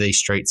sides of these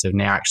streets are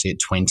now actually at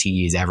 20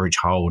 years average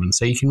hold. And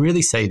so you can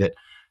really see that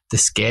the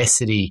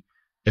scarcity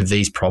of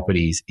these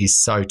properties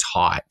is so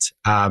tight.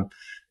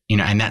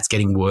 And that's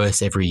getting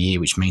worse every year,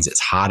 which means it's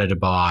harder to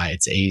buy.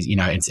 It's easy,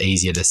 it's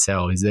easier to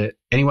sell. Is there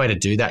any way to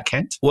do that,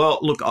 Kent? Well,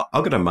 look,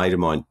 I've got a mate of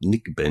mine,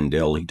 Nick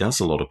Bendell. He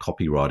does a lot of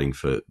copywriting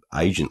for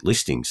agent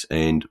listings.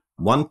 And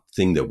one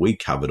thing that we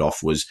covered off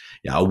was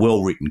a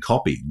well-written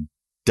copy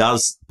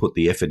does put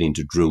the effort in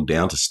to drill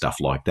down to stuff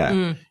like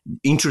that.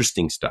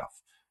 Interesting stuff.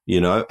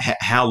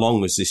 How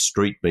long has this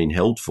street been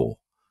held for?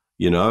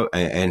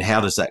 and how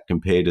does that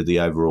compare to the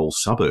overall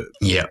suburb?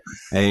 Yeah.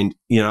 And,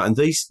 and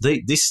this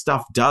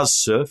stuff does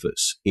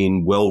surface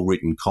in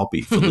well-written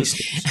copy for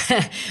listings.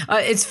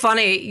 It's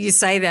funny you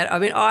say that. I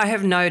mean, I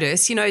have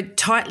noticed,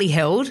 tightly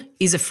held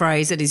is a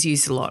phrase that is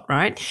used a lot,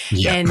 right?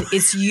 Yeah. And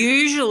it's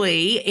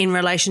usually in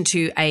relation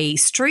to a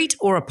street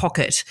or a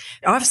pocket.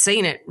 I've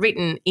seen it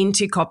written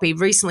into copy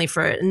recently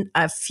for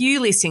a few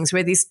listings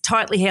where this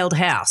tightly held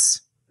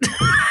house.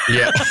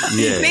 Yeah.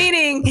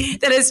 Meaning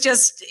that it's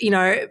just,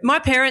 my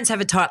parents have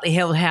a tightly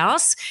held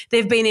house.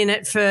 They've been in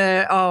it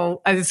for,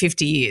 over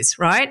 50 years,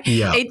 right?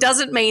 Yeah. It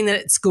doesn't mean that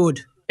it's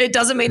good. It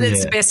doesn't mean that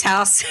it's the best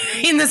house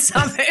in the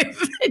suburb.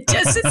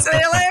 It's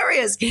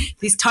hilarious.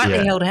 This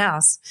tightly held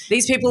house.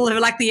 These people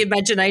have the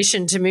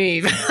imagination to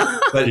move.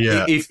 But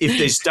if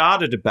there's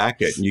data to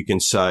back it, and you can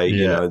say,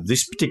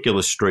 this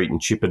particular street in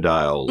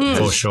Chippendale,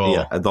 for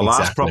sure, the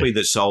last property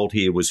that sold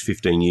here was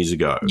 15 years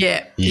ago.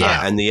 Yeah.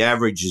 And the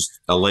average is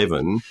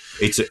 11.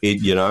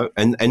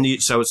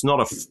 So it's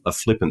not a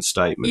flippant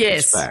statement.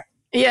 Yes. It's fact.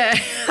 Yeah.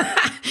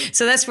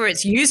 So that's where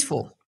it's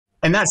useful.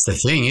 And that's the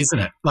thing, isn't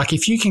it? Like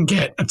if you can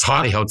get a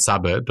tightly held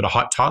suburb, but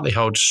a tightly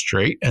held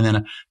street and then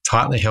a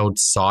tightly held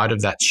side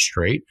of that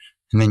street,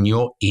 and then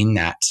you're in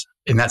that,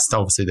 and that's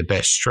obviously the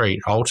best street,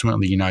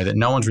 ultimately you know that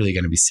no one's really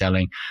going to be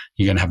selling.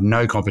 You're going to have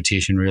no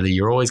competition really.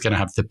 You're always going to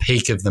have the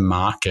peak of the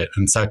market.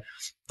 And so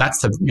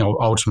that's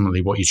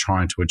ultimately what you're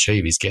trying to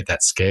achieve is get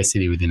that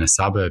scarcity within a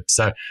suburb.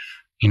 So,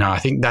 I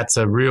think that's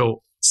a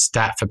real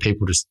stat for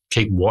people to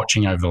keep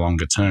watching over the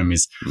longer term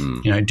is,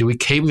 do we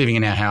keep living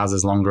in our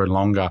houses longer and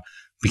longer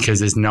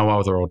because there's no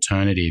other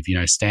alternative,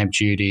 stamp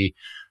duty,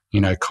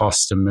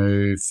 cost to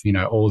move,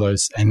 all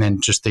those, and then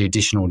just the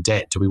additional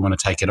debt. Do we want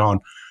to take it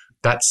on?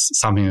 That's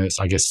something that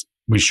I guess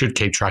we should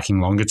keep tracking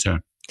longer term.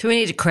 So we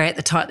need to create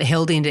the tightly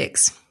held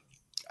index.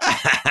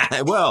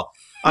 Well,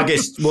 I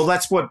guess,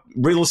 that's what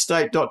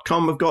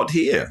realestate.com have got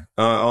here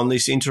on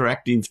this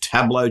interactive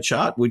tableau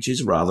chart, which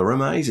is rather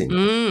amazing.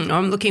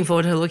 I'm looking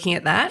forward to looking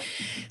at that.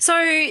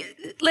 So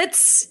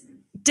let's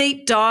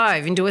deep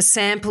dive into a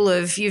sample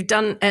of you've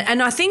done,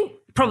 and I think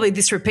probably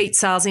this repeat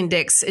sales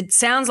index, it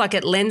sounds like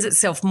it lends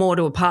itself more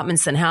to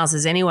apartments than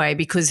houses anyway,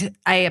 because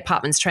A,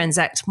 apartments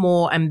transact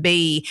more, and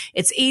B,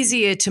 it's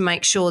easier to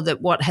make sure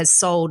that what has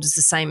sold is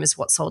the same as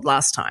what sold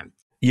last time.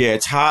 Yeah,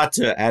 it's hard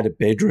to add a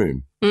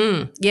bedroom.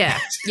 Yeah.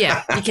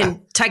 You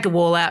can take a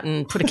wall out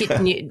and put a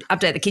kitchen,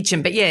 update the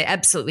kitchen, but yeah,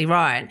 absolutely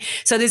right.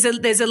 So there's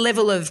a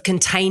level of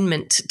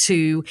containment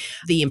to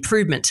the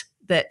improvement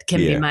that can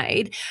be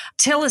made.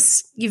 Tell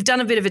us, you've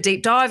done a bit of a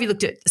deep dive. You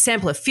looked at a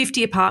sample of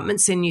 50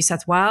 apartments in New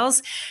South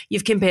Wales.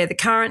 You've compared the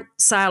current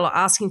sale or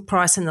asking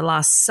price and the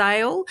last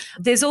sale.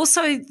 There's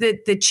also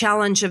the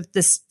challenge of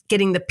this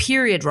getting the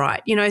period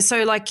right,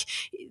 so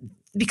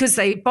because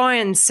they buy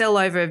and sell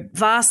over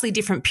vastly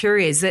different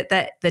periods, that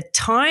the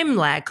time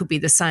lag could be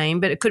the same,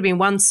 but it could have been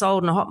one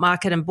sold in a hot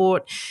market and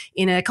bought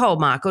in a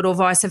cold market or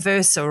vice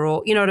versa,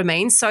 or you know what I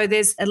mean? So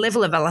there's a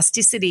level of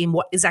elasticity in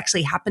what has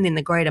actually happened in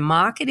the greater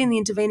market in the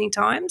intervening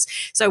times.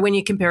 So when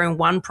you're comparing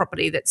one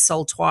property that's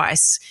sold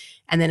twice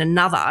and then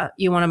another,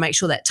 you want to make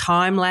sure that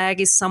time lag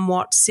is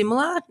somewhat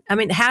similar. I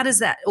mean, how does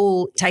that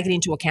all take it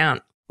into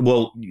account?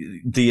 Well,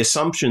 the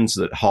assumptions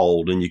that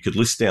hold, and you could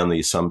list down the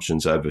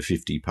assumptions over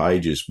 50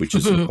 pages, which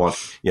is quite,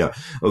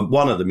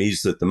 one of them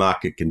is that the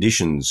market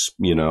conditions,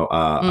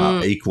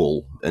 are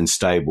equal and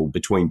stable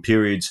between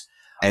periods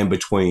and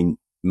between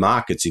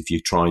markets if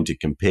you're trying to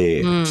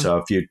compare.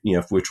 So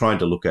if we're trying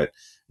to look at,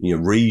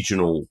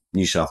 regional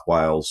New South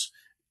Wales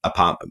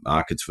apartment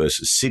markets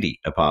versus city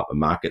apartment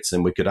markets,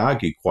 then we could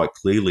argue quite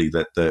clearly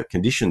that the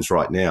conditions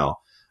right now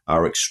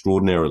are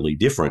extraordinarily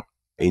different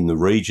in the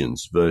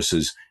regions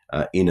versus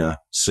inner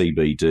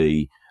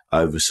CBD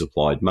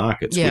oversupplied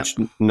markets, which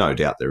no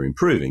doubt they're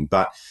improving.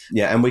 But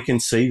and we can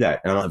see that.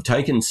 And I've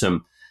taken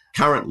some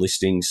current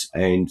listings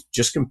and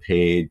just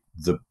compared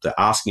the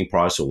asking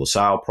price or the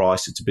sale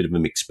price. It's a bit of a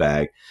mixed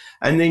bag.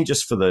 And then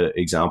just for the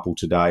example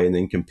today, and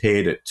then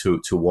compared it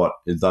to what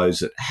those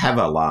that have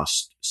a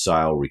last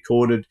sale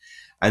recorded,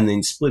 and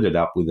then split it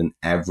up with an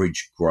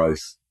average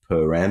growth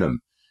per annum.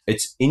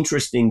 It's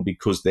interesting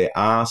because there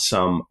are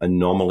some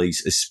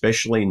anomalies,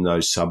 especially in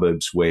those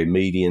suburbs where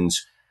medians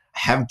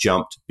have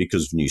jumped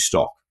because of new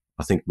stock.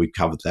 I think we've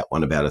covered that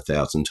one about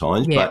 1,000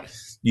 times. Yeah.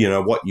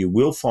 But, what you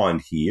will find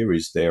here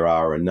is there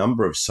are a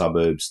number of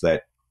suburbs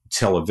that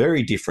tell a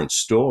very different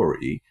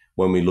story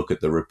when we look at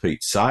the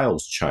repeat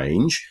sales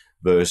change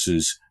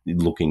versus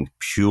looking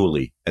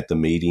purely at the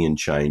median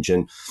change.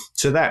 And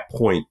to that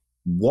point,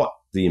 what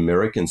the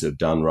Americans have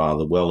done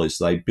rather well is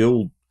they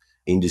build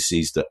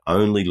indices that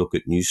only look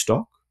at new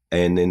stock,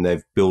 and then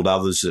they've built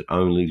others that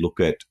only look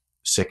at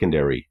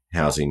secondary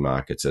housing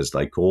markets, as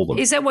they call them.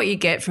 Is that what you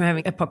get from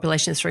having a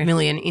population of 3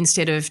 million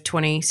instead of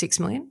 26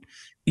 million?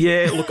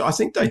 Yeah, look, I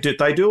think they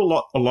do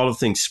a lot of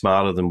things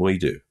smarter than we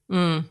do.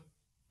 And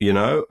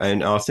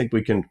I think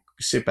we can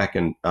sit back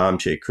and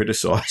armchair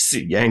criticise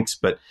the Yanks,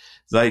 but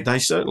they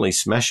certainly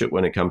smash it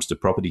when it comes to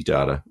property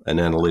data and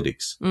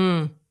analytics.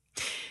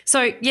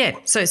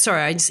 So,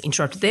 sorry, I just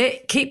interrupted there.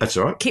 That's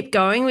all right. Keep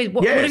going with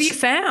what have you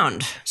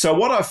found? So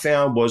what I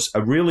found was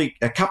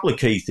a couple of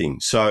key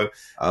things. So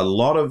a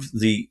lot of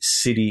the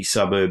city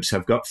suburbs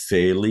have got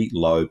fairly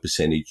low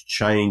percentage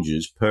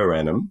changes per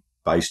annum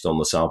based on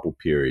the sample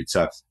period.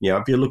 So,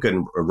 if you look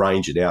and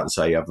arrange it out and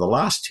say over the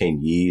last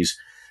 10 years,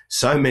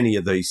 so many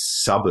of these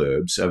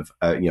suburbs have,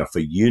 for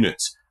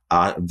units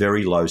are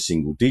very low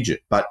single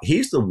digit. But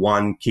here's the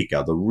one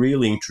kicker, the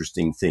really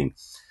interesting thing.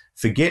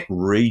 Forget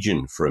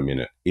region for a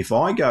minute. If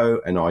I go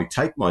and I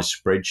take my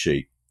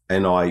spreadsheet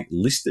and I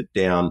list it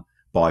down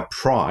by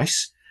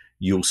price,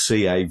 you'll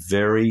see a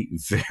very,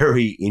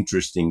 very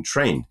interesting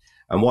trend.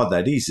 And what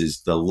that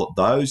is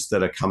those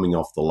that are coming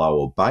off the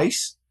lower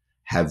base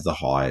have the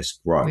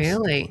highest growth.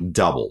 Really?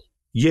 Double.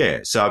 Yeah.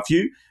 So if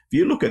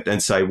you look at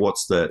and say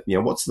what's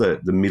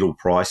the middle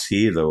price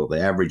here, the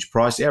average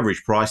price,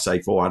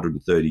 say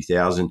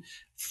 430,000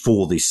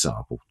 for this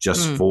sample,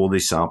 for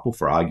this sample,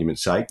 for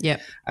argument's sake. Yeah.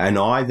 And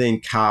I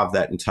then carve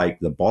that and take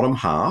the bottom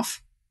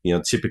half,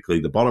 typically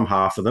the bottom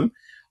half of them,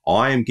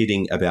 I am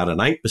getting about an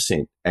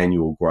 8%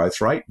 annual growth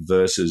rate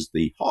versus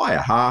the higher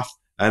half,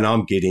 and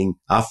I'm getting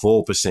a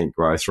 4%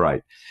 growth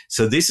rate.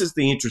 So this is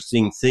the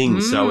interesting thing.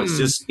 So it's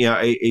just,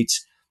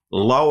 it's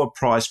lower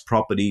priced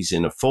properties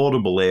in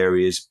affordable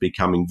areas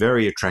becoming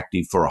very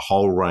attractive for a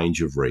whole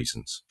range of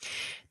reasons.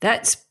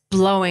 That's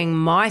blowing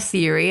my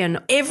theory,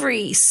 and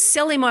every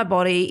cell in my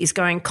body is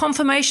going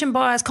confirmation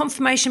bias,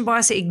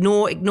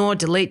 ignore,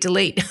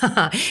 delete.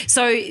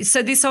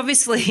 So this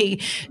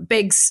obviously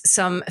begs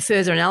some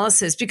further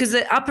analysis, because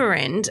the upper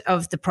end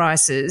of the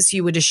prices,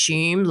 you would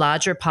assume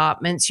larger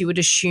apartments, you would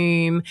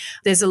assume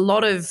there's a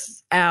lot of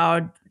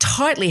our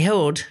tightly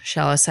held,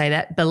 shall I say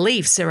that,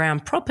 beliefs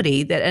around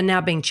property that are now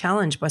being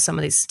challenged by some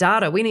of this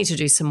data. We need to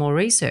do some more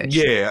research.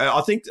 Yeah,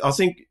 I think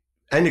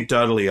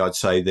anecdotally, I'd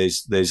say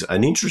there's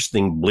an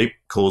interesting blip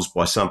caused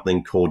by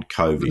something called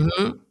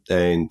COVID,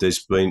 and there's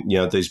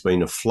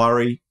been a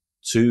flurry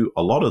to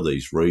a lot of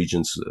these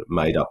regions that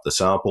made up the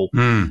sample,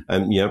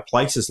 and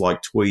places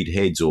like Tweed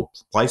Heads or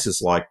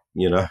places like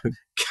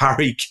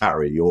Curry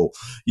or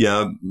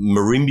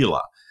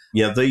Merimbula,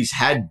 these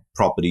had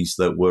properties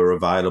that were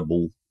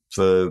available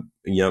for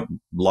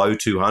low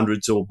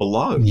 200s or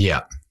below,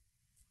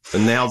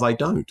 and now they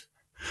don't.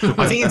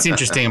 I think it's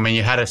interesting. I mean,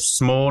 you had a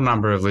small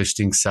number of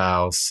listing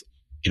sales,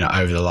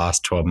 over the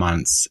last 12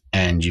 months,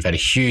 and you've had a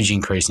huge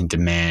increase in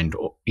demand,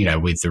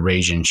 with the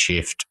region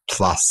shift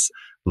plus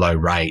low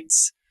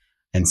rates.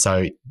 And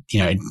so,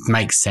 it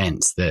makes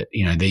sense that,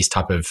 these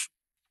type of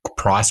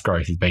price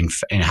growth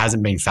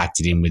hasn't been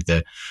factored in with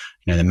the,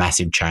 the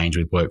massive change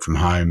with work from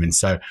home. And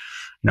so,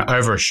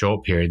 over a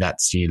short period,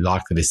 you're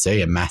likely to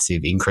see a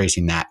massive increase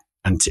in that.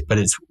 But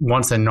it's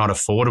once they're not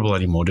affordable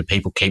anymore, do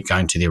people keep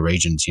going to their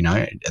regions?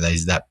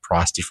 Is that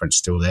price difference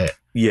still there?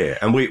 Yeah,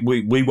 and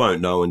we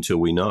won't know until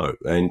we know.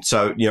 And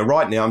so,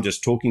 right now I'm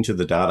just talking to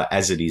the data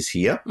as it is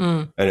here,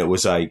 and it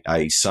was a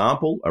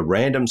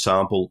random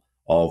sample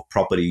of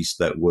properties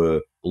that were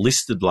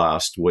listed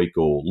last week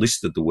or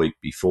listed the week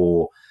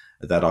before,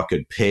 that I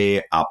could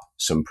pair up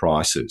some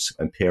prices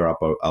and pair up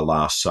a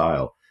last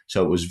sale.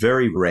 So it was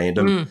very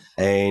random.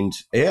 And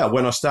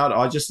when I started,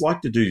 I just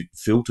like to do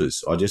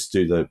filters. I just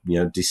do the,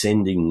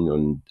 descending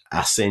and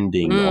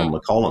ascending on the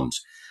columns.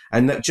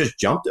 And that just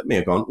jumped at me.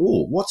 I've gone,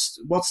 oh,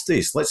 what's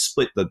this? Let's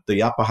split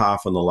the upper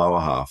half and the lower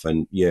half.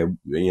 And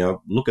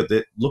look at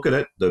it.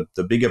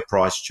 The bigger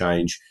price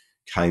change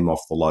came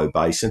off the low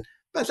base.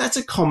 But that's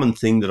a common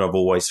thing that I've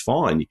always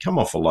find. You come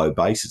off a low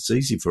base, it's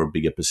easy for a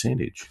bigger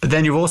percentage. But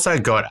then you've also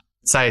got,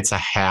 say it's a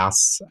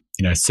house,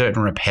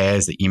 certain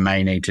repairs that you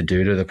may need to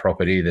do to the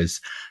property. There's,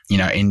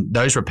 in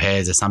those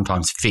repairs are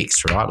sometimes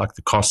fixed, right? Like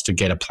the cost to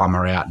get a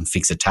plumber out and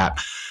fix a tap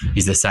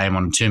is the same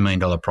on a $2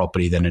 million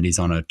property than it is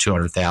on a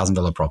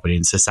 $200,000 property.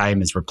 And it's the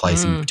same as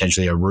replacing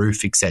potentially a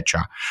roof,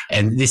 etc.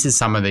 And this is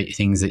some of the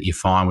things that you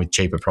find with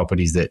cheaper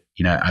properties that,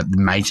 the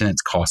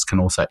maintenance costs can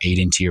also eat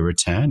into your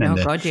return and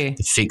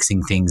the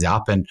fixing things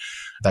up. And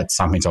that's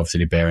something to obviously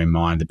to bear in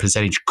mind. The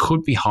percentage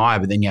could be higher,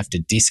 but then you have to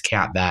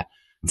discount that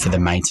for the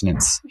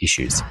maintenance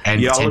issues and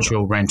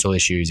potential rental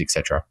issues,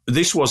 etc.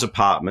 This was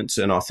apartments,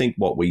 and I think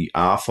what we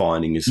are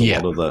finding is a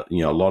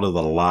lot of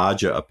the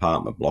larger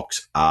apartment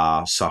blocks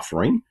are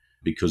suffering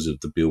because of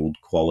the build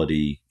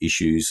quality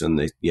issues.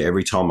 And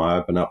every time I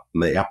open up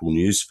the Apple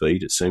News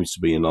feed, it seems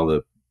to be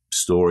another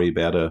story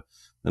about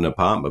an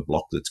apartment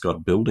block that's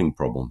got building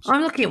problems.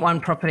 I'm looking at one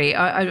property.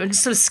 I'm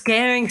just sort of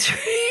scaring through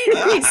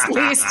this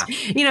list,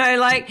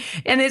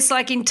 and it's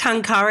like in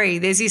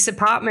Tuncurry, there's this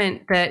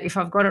apartment that, if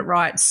I've got it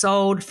right,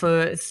 sold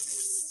for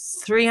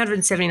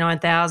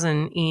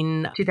 $379,000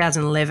 in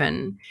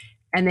 2011,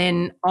 and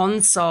then on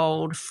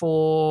sold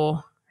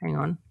for, hang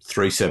on,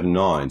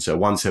 379. So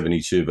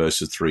 172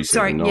 versus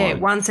 379. Sorry,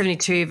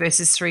 172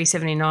 versus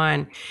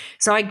 379.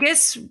 So I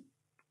guess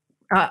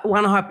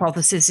one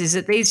hypothesis is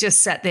that these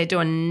just sat there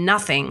doing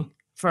nothing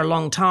for a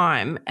long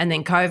time, and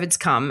then COVID's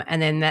come,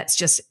 and then that's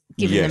just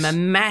given them a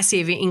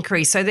massive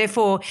increase. So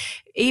therefore,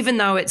 even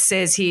though it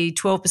says here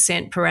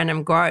 12% per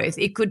annum growth,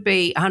 it could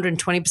be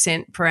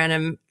 120% per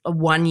annum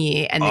 1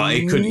 year and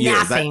then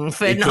nothing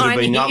for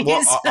 9 years.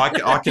 Well,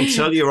 I can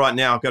tell you right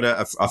now, I've got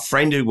a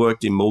friend who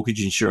worked in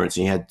mortgage insurance.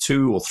 He had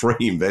 2 or 3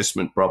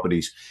 investment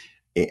properties,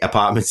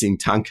 apartments in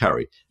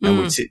Tuncurry,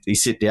 and he'd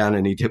sit down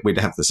and we'd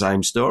have the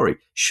same story.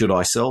 Should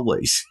I sell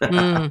these?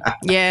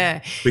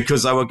 Yeah.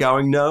 Because they were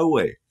going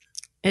nowhere.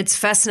 It's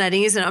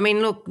fascinating, isn't it? I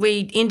mean, look,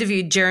 we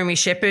interviewed Jeremy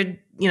Shepherd,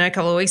 a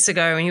couple of weeks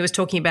ago, and he was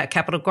talking about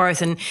capital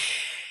growth, and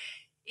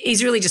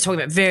he's really just talking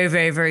about very,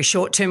 very, very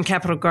short-term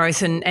capital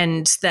growth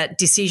and that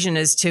decision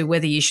as to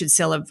whether you should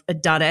sell a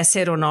dud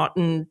asset or not.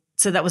 And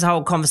so that was a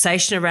whole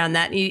conversation around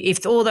that.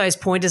 If all those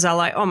pointers are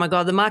like, oh my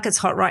God, the market's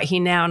hot right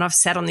here now and I've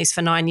sat on this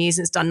for 9 years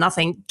and it's done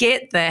nothing,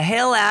 get the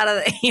hell out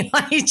of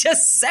there. You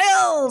just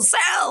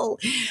sell.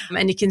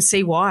 And you can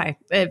see why.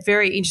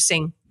 Very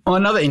interesting. Well,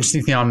 another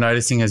interesting thing I'm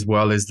noticing as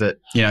well is that,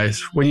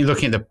 when you're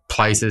looking at the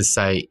places,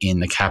 say,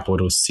 in the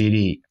capital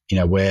city,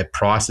 where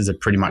prices have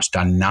pretty much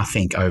done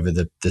nothing over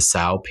the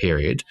sale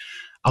period,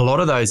 a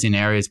lot of those in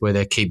areas where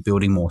they keep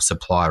building more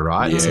supply,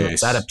 right? Yes. So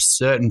it's at a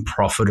certain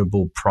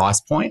profitable price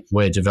point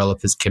where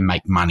developers can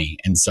make money.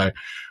 And so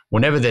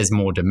whenever there's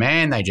more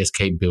demand, they just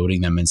keep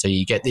building them. And so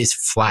you get this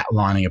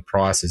flatlining of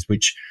prices,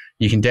 which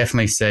you can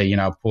definitely see.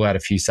 I'll pull out a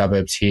few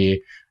suburbs here.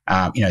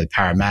 The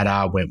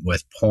Parramatta,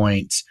 Wentworth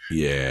Point.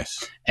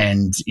 Yes.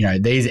 And,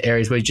 these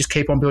areas where you just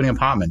keep on building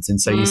apartments. And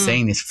so you're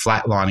seeing this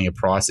flatlining of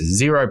prices,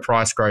 zero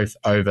price growth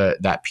over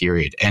that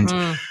period.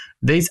 And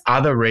these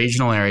other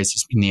regional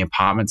areas in the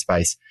apartment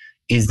space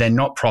is they're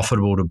not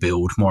profitable to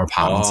build more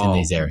apartments in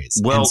these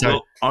areas. Well,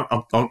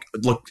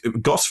 look,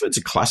 Gosford's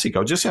a classic.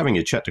 I was just having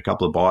a chat to a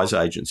couple of buyers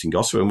agents in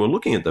Gosford, and we're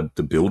looking at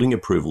the building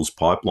approvals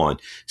pipeline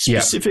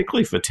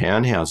specifically for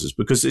townhouses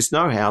because there's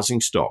no housing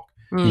stock.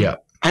 Yeah.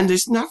 And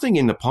there's nothing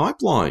in the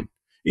pipeline.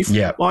 If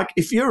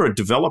you're a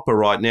developer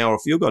right now, or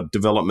if you've got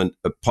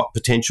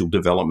potential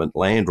development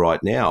land right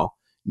now,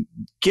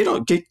 get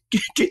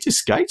your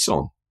skates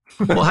on.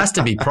 Well, it has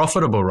to be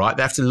profitable, right?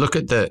 They have to look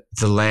at the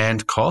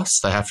land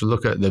costs, they have to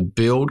look at the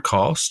build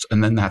cost,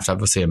 and then they have to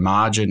obviously a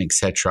margin,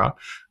 etc.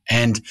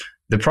 And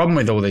the problem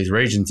with all these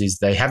regions is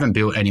they haven't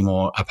built any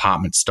more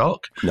apartment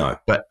stock. No.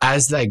 But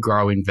as they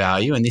grow in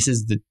value, and this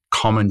is the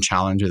common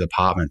challenge with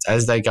apartments,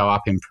 as they go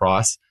up in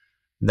price,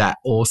 that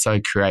also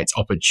creates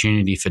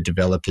opportunity for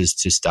developers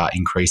to start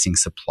increasing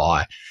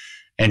supply.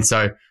 And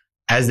so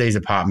as these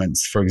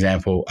apartments, for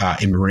example,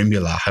 in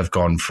Merimbula have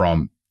gone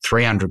from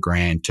 300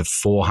 grand to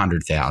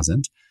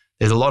 400,000,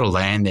 there's a lot of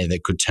land there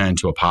that could turn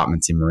to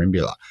apartments in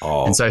Merimbula.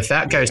 And so if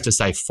that goes to,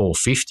 say,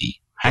 450,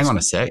 hang on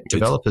a sec,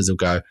 developers will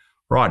go,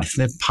 right,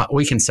 if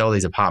we can sell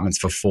these apartments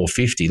for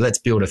 450, let's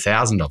build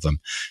 1,000 of them.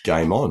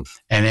 Game on.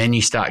 And then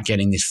you start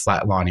getting this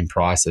flatline in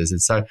prices.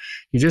 And so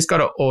you just got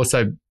to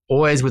also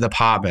always with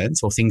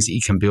apartments or things that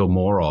you can build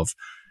more of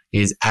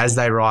is as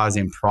they rise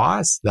in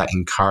price, that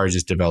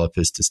encourages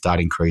developers to start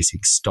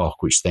increasing stock,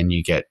 which then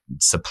you get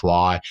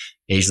supply,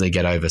 easily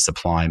get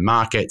oversupply in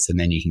markets, and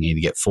then you can either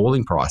get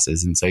falling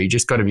prices. And so you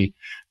just got to be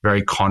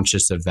very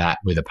conscious of that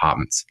with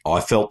apartments.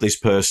 I felt this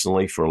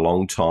personally for a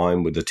long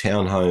time with the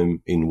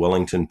townhome in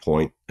Wellington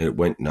Point. It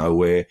went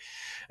nowhere.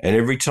 And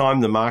every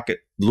time the market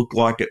looked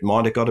like it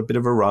might have got a bit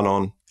of a run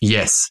on.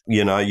 Yes.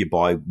 You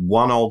buy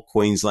one old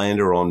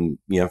Queenslander on,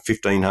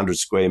 1,500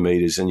 square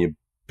metres and you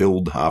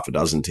build half a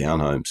dozen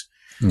townhomes.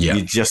 Yeah.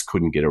 You just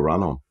couldn't get a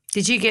run on.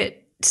 Did you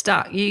get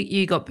stuck?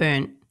 You got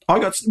burnt?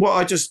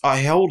 I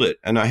held it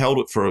and I held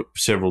it for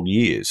several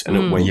years and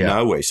it went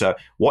nowhere. So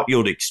what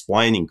you're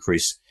explaining,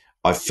 Chris,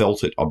 I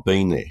felt it. I've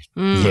been there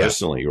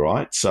personally,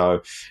 right?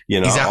 So,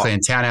 Exactly.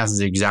 And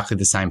townhouses are exactly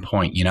the same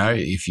point.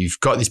 If you've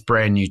got this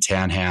brand new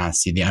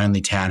townhouse, you're the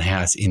only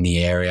townhouse in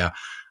the area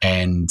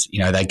and,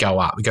 they go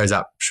up. It goes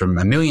up from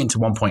 $1 million to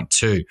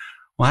 1.2.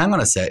 Well, hang on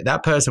a sec.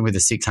 That person with a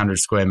 600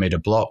 square metre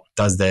block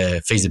does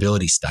their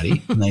feasibility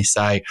study and they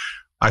say,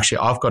 actually,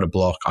 I've got a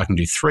block. I can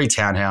do 3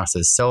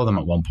 townhouses, sell them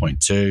at 1.2,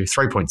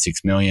 3.6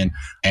 million,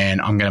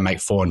 and I'm going to make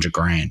 400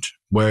 grand.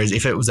 Whereas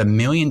if it was $1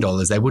 million,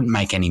 they wouldn't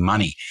make any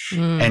money.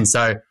 And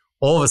so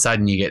all of a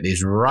sudden you get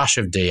this rush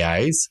of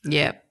DAs.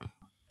 Yep.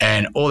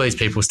 And all these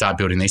people start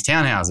building these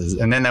townhouses.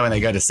 And then when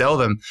they go to sell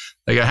them,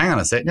 they go, hang on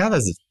a sec, now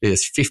there's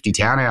 50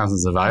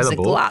 townhouses available. It's a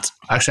glut.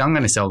 Actually, I'm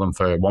going to sell them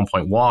for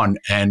 1.1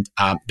 and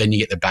then you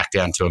get them back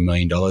down to $1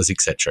 million, et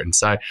cetera. And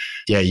so,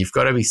 you've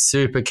got to be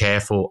super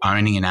careful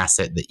owning an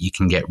asset that you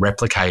can get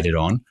replicated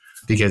on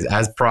because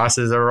as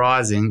prices are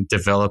rising,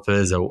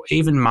 developers or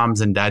even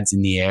mums and dads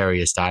in the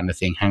area are starting to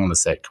think, hang on a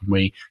sec,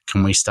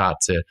 can we start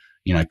to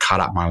cut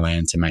up my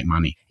land to make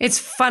money? It's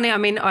funny. I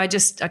mean, I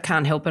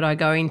can't help it. I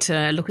go in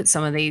to look at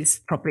some of these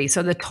properties.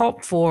 So the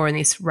top 4 in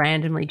this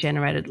randomly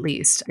generated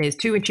list, there's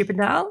 2 in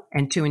Chippendale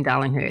and 2 in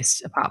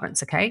Darlinghurst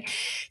apartments, okay?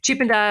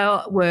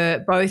 Chippendale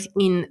were both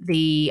in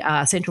the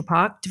Central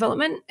Park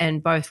development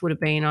and both would have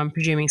been, I'm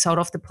presuming, sold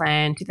off the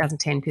plan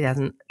 2010,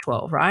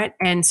 2012, right?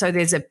 And so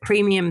there's a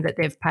premium that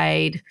they've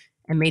paid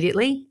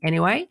immediately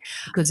anyway,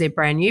 because they're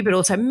brand new, but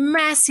also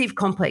massive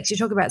complex. You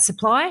talk about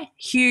supply,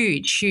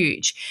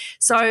 huge.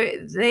 So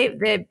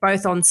they're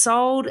both on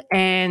sold,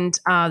 and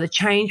the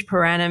change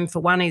per annum for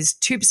one is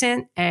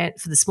 2%, and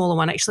for the smaller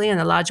one actually, and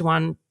the larger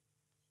one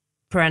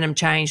per annum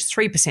change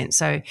 3%.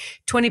 So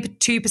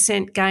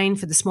 22% gain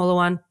for the smaller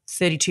one,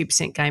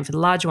 32% gain for the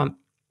larger one.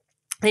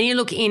 Then you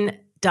look in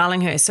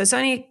Darlinghurst. So it's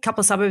only a couple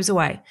of suburbs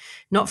away,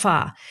 not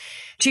far.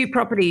 2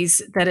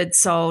 properties that had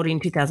sold in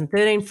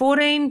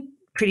 2013-14,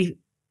 pretty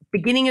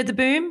beginning of the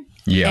boom.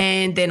 Yeah.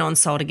 And then on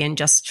sold again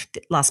just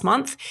last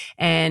month.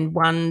 And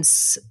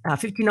one's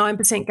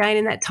 59% gain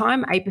in that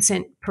time,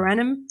 8% per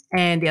annum,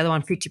 and the other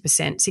one 50%,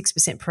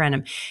 6% per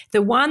annum.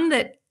 The one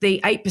that the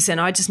 8%,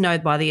 I just know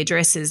by the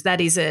addresses, that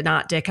is an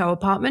Art Deco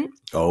apartment.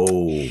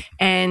 Oh.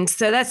 And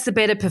so that's the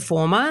better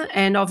performer.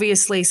 And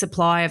obviously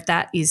supply of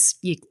that is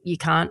you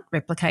can't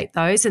replicate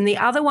those. And the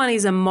other one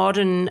is a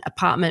modern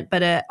apartment,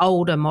 but an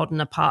older modern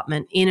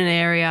apartment in an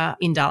area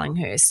in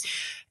Darlinghurst.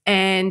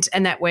 And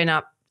that went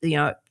up,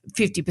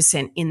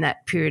 50% in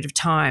that period of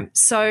time.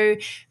 So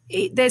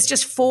there's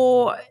just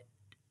 4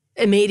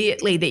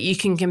 immediately that you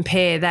can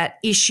compare that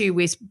issue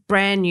with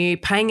brand new,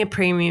 paying a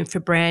premium for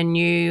brand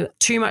new,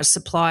 too much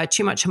supply,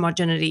 too much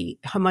homogeneity.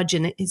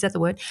 Is that the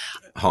word?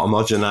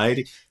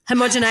 Homogeneity.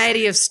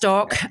 Homogeneity of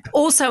stock,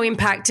 also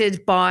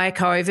impacted by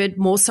COVID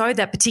more so.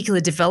 That particular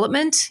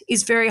development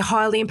is very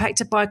highly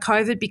impacted by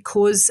COVID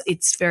because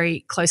it's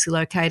very closely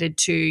located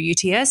to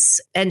UTS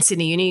and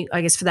Sydney Uni,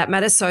 I guess, for that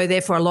matter. So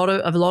therefore a lot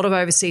of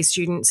overseas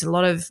students, a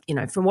lot of,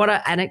 from what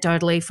I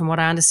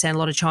understand, a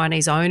lot of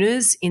Chinese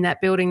owners in that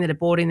building that are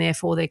bought in there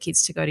for their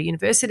kids to go to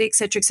university, et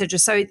cetera, et cetera.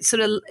 So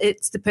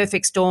it's the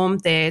perfect storm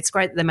there. It's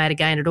great that they made a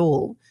gain at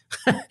all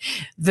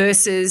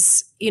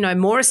versus,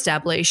 more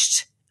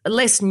established,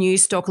 less new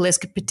stock, less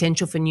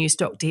potential for new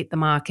stock to hit the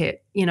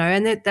market,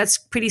 and that's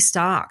pretty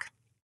stark.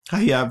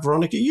 Hey,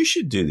 Veronica, you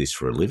should do this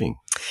for a living.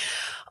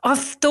 I've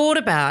thought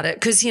about it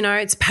because,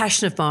 it's a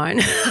passion of mine.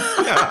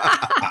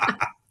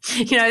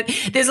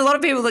 There's a lot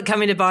of people that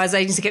come into buyers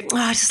agents and go,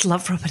 I just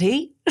love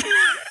property.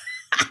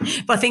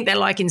 But I think they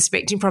like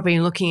inspecting property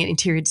and looking at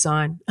interior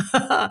design.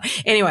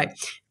 Anyway.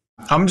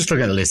 I'm just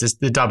looking at the list. It's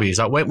the W's.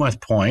 Like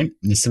Wentworth Point,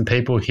 there's some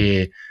people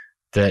here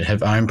that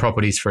have owned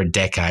properties for a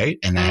decade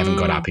and they haven't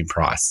got up in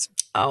price.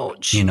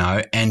 Ouch.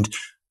 And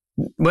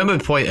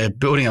Wentworth Point are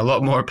building a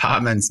lot more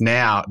apartments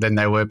now than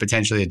they were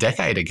potentially a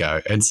decade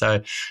ago. And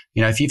so,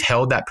 if you've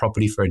held that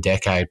property for a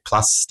decade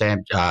plus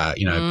stamp,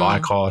 buy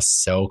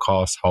costs, sell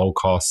costs, hold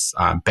costs,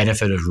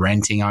 benefit of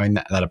renting own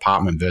that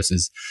apartment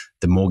versus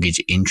the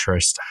mortgage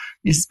interest,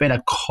 this has been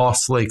a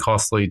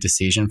costly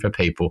decision for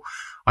people.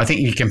 I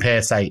think if you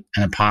compare, say,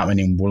 an apartment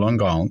in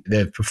Wollongong,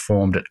 they've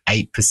performed at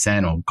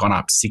 8% or gone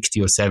up 60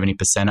 or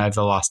 70% over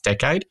the last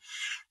decade.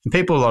 And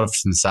people a lot of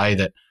them say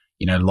that,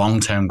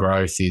 long-term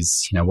growth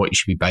is, what you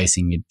should be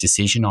basing your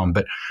decision on.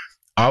 But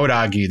I would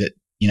argue that,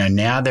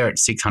 now they're at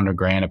 600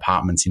 grand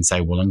apartments in,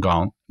 say,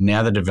 Wollongong.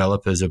 Now the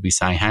developers will be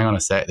saying, hang on a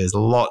sec, there's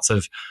lots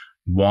of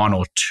 1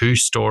 or 2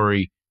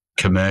 story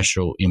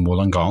commercial in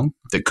Wollongong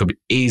that could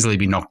easily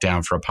be knocked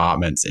down for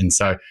apartments. And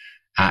so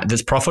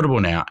that's profitable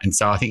now. And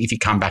so I think if you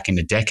come back in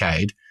a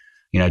decade,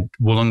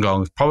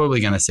 Wollongong is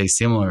probably going to see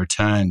similar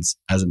returns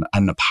as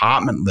an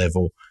apartment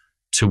level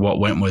to what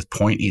Wentworth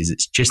Point is.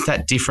 It's just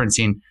that difference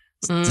in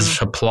the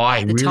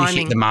supply really timing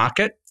hit the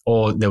market,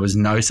 or there was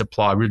no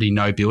supply, really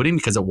no building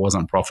because it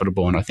wasn't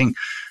profitable. And I think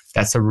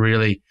that's a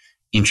really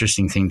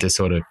interesting thing to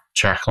sort of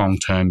track long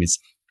term is,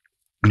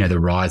 the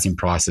rise in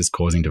prices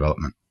causing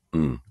development.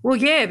 Well,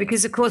 yeah,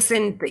 because of course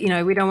then,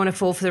 we don't want to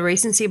fall for the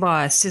recency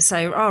bias to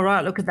say, oh,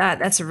 right, look at that.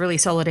 That's a really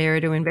solid area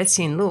to invest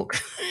in.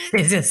 Look,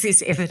 there's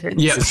this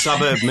evidence. Yeah, the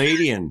suburb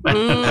median.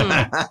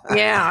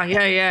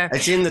 Yeah.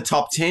 It's in the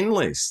top 10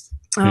 list.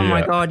 Oh,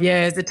 my God,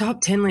 yeah, the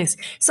top 10 list.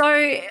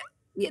 So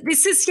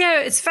this is,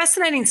 it's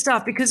fascinating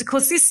stuff because, of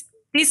course,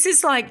 this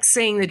is like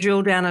seeing the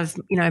drill down of,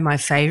 my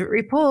favourite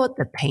report,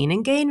 the Pain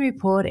and Gain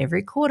report.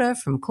 Every quarter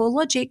from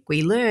CoreLogic,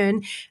 we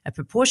learn a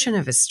proportion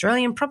of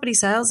Australian property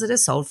sales that are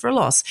sold for a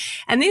loss.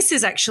 And this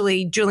is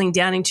actually drilling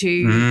down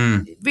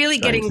into really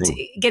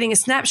getting a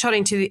snapshot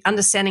into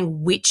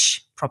understanding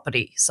which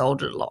property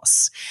sold at a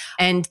loss.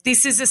 And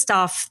this is the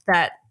stuff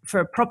that for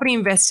a property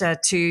investor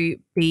to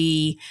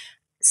be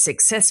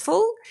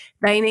successful,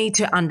 they need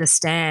to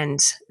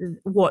understand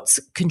what's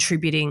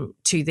contributing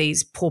to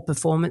these poor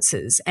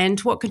performances and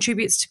what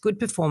contributes to good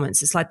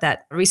performance. It's like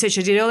that research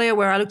I did earlier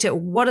where I looked at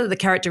what are the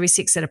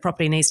characteristics that a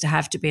property needs to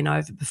have to be an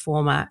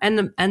overperformer, and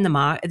the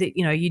market.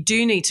 You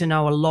do need to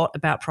know a lot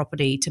about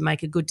property to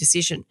make a good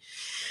decision,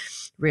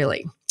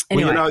 really.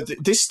 Anyway. Well,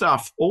 this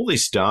stuff, all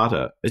this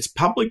data, it's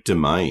public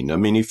domain. I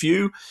mean, if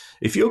you're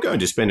going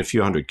to spend a few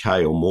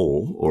 $100K or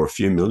more or a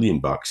few $1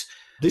 million,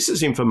 this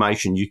is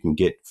information you can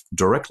get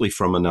directly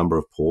from a number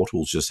of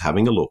portals. Just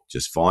having a look,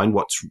 just find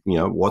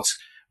what's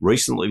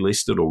recently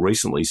listed or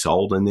recently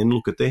sold, and then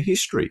look at their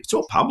history. It's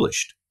all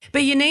published.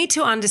 But you need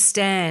to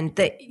understand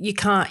that you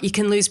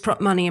can lose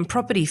money in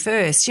property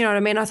first. You know what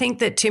I mean? I think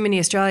that too many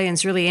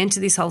Australians really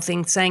enter this whole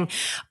thing saying,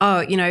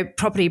 oh,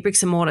 property,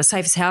 bricks and mortar,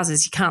 safest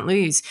houses, you can't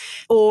lose.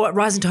 Or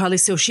rising to highly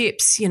still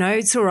ships,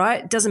 it's all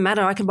right. It doesn't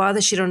matter. I can buy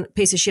the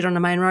piece of shit on the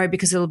main road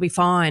because it'll be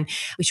fine,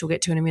 which we'll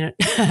get to in a minute.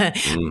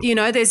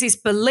 There's this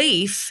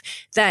belief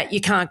that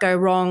you can't go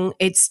wrong.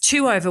 It's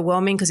too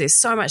overwhelming because there's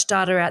so much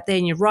data out there,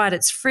 and you're right,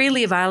 it's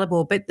freely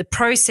available. But the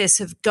process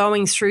of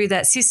going through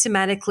that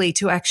systematically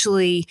to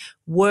actually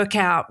work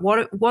out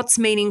what's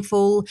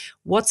meaningful,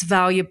 what's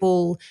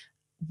valuable,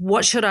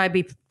 what should I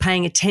be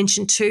paying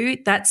attention to,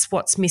 that's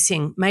what's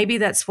missing. Maybe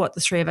that's what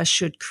the three of us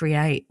should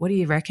create. What do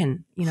you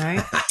reckon?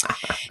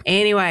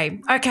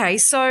 Anyway, okay,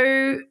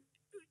 so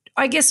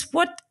I guess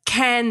what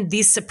can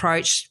this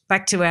approach,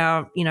 back to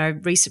our,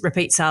 recent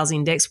repeat sales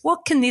index,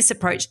 what can this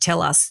approach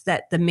tell us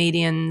that the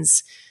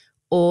medians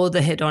or the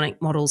hedonic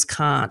models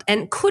can't?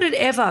 And could it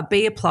ever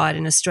be applied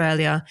in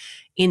Australia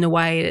in the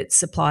way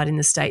it's applied in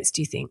the States,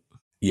 do you think?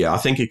 Yeah, I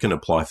think it can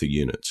apply for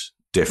units,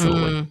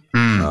 definitely.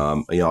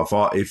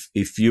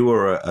 If you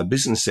are a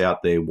business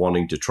out there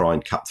wanting to try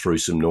and cut through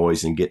some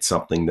noise and get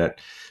something that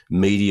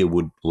media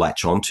would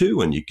latch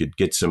onto, and you could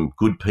get some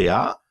good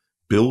PR,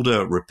 build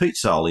a repeat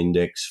sale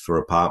index for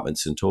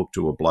apartments and talk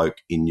to a bloke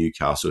in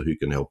Newcastle who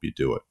can help you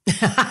do it.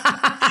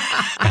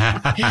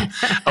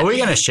 Are we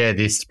going to share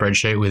this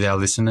spreadsheet with our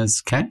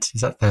listeners, Kent? Is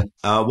that the...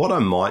 What I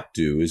might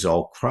do is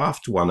I'll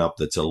craft one up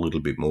that's a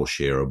little bit more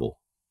shareable.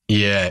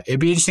 Yeah, it'd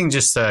be interesting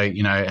just so,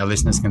 our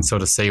listeners can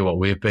sort of see what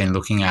we've been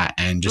looking at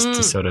and just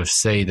to sort of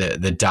see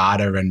the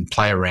data and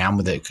play around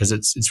with it, because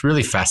it's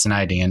really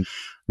fascinating. And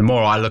the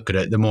more I look at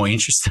it, the more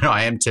interested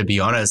I am, to be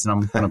honest. And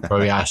I'm going to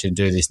probably ask you to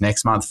do this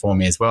next month for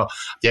me as well.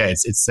 Yeah,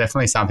 it's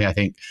definitely something I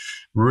think,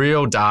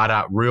 real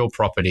data, real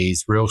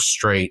properties, real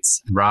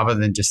streets, rather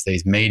than just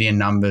these median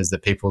numbers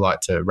that people like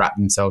to wrap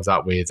themselves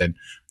up with. And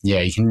yeah,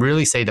 you can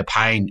really see the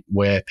pain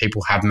where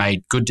people have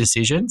made good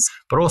decisions,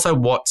 but also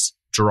what's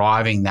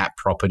driving that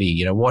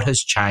property. What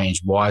has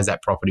changed? Why has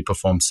that property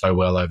performed so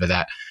well over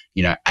that,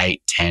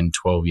 8, 10,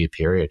 12-year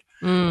period?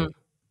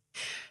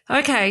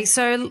 Okay,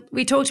 so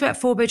we talked about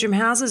 4-bedroom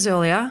houses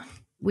earlier.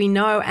 We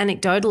know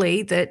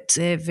anecdotally that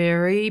they're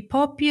very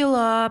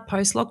popular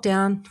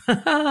post-lockdown.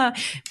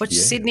 Watch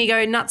Sydney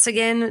go nuts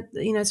again,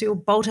 so you'll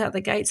bolt out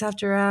the gates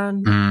after our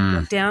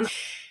lockdown.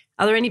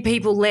 Are there any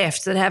people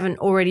left that haven't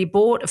already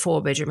bought a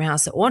 4-bedroom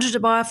house that wanted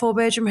to buy a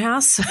 4-bedroom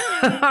house?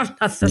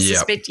 I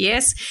suspect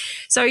yes.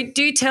 So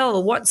do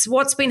tell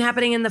what's been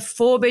happening in the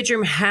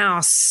 4-bedroom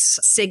house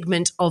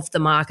segment of the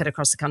market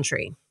across the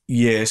country.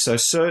 Yeah, so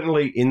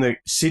certainly in the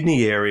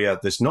Sydney area,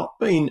 there's not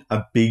been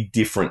a big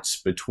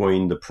difference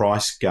between the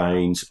price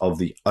gains of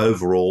the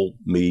overall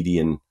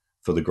median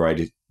for the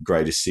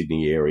greater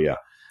Sydney area.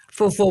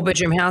 For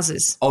 4-bedroom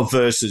houses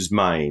versus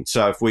main.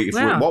 So if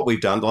what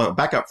we've done, I'll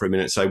back up for a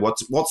minute and say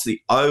what's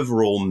the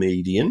overall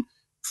median,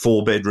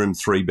 4-bedroom,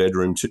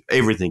 3-bedroom,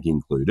 everything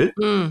included,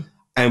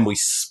 and we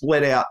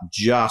split out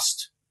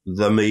just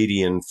the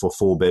median for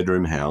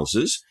 4-bedroom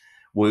houses.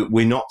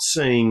 We're not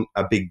seeing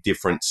a big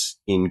difference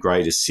in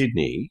Greater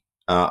Sydney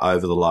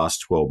over the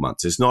last 12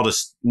 months. It's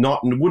it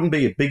wouldn't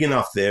be a big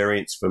enough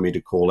variance for me to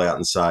call out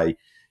and say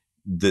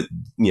that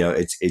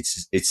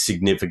it's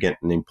significant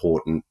and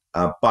important.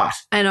 But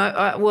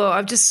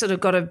I've just sort of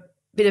got a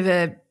bit of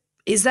a.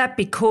 Is that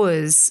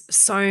because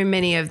so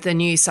many of the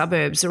new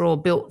suburbs are all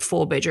built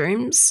 4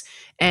 bedrooms,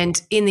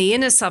 and in the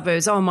inner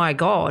suburbs, oh my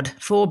God,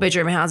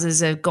 4-bedroom houses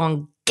have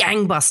gone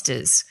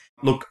gangbusters?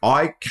 Look,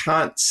 I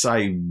can't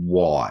say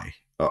why.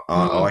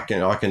 I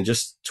can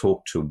just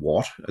talk to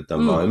what at the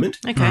moment.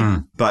 Okay.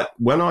 But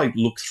when I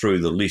look through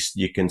the list,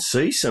 you can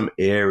see some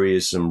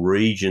areas, some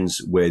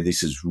regions where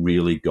this has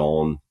really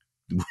gone,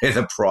 where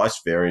the price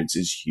variance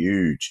is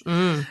huge.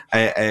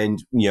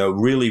 And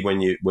really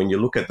when you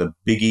look at the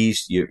biggies,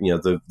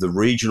 the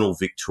regional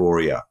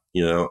Victoria,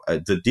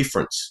 the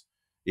difference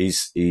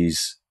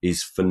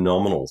is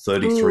phenomenal.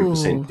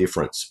 33%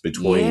 difference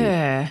between.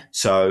 Yeah.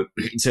 So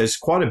there's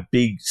quite a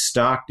big,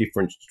 stark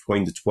difference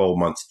between the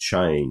 12-month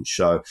change.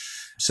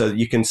 So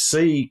you can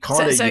see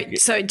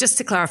So just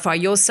to clarify,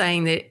 you're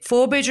saying that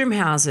 4-bedroom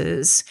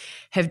houses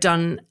have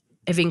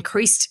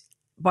increased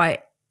by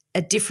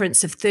a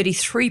difference of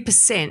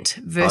 33%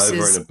 versus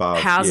over and above,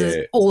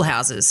 houses, all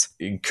houses.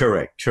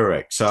 Correct.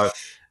 So,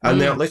 and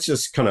now let's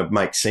just kind of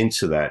make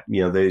sense of that.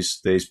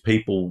 There's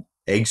people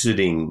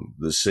exiting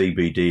the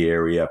CBD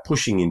area,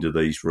 pushing into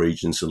these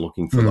regions and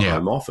looking for the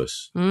home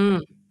office.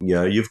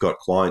 You've got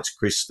clients,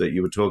 Chris, that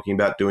you were talking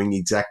about doing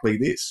exactly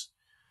this.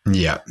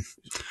 Yeah.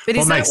 But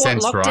is that makes what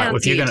sense, lockdown right?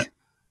 If you're going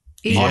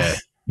to...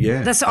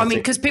 Yeah. That's,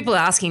 because people are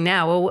asking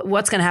now, well,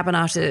 what's going to happen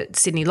after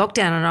Sydney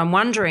lockdown? And I'm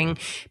wondering,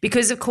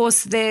 because of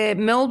course their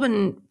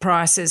Melbourne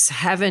prices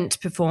haven't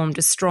performed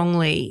as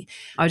strongly.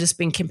 I've just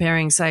been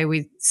comparing, say,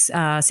 with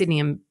Sydney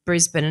and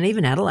Brisbane and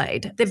even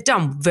Adelaide. They've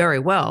done very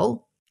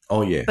well.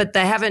 Oh, yeah. But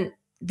they haven't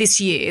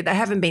this year, they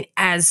haven't been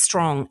as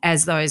strong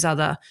as those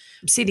other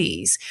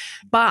cities,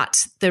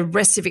 but the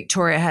rest of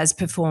Victoria has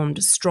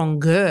performed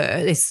stronger.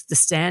 It's the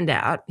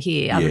standout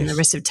here, other than the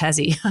rest of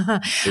Tassie.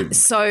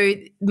 So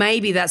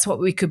maybe that's what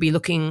we could be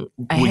looking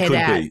ahead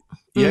at.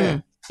 Yeah.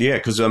 Yeah,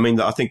 because I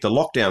mean, I think the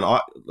lockdown,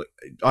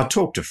 I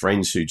talked to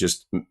friends who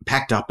just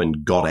packed up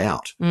and got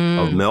out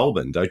of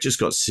Melbourne. They just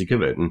got sick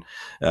of it. And,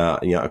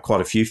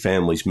 quite a few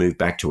families moved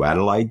back to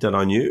Adelaide that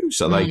I knew.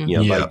 So they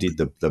did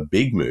the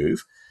big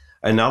move.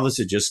 And others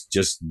are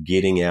just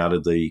getting out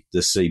of the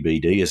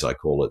CBD, as I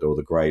call it, or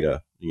the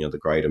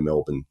greater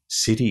Melbourne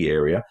city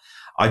area.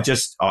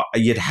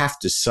 You'd have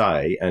to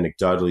say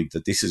anecdotally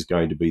that this is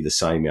going to be the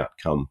same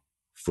outcome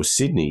for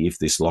Sydney if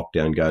this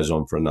lockdown goes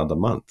on for another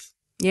month.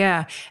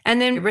 Yeah.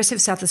 And then the rest of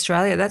South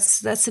Australia,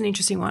 that's an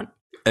interesting one.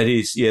 It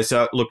is, yeah.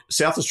 So, look,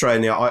 South Australia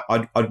now,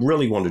 I'd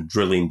really want to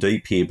drill in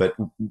deep here, but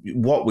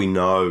what we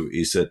know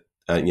is that,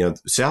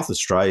 South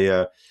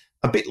Australia,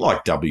 a bit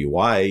like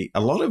WA, a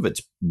lot of it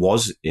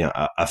was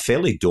a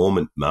fairly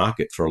dormant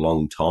market for a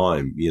long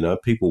time.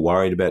 People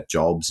worried about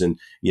jobs, and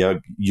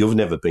you've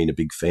never been a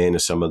big fan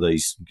of some of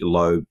these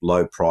low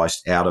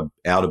priced outer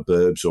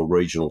burbs or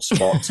regional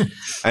spots.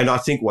 And I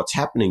think what's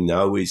happening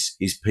though is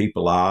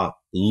people are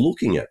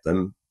looking at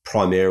them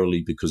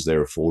primarily because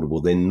they're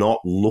affordable. They're not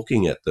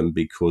looking at them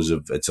because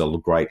it's a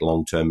great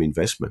long term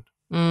investment.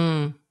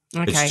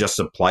 Okay. It's just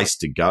a place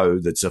to go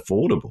that's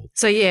affordable.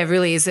 So, yeah,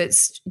 really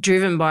it's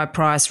driven by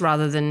price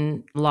rather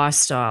than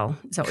lifestyle.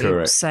 Is that what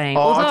you're saying?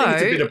 I think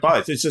it's a bit of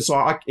both. It's just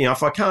like,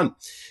 if I can't,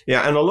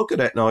 and I look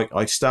at it and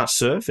I start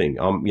surfing.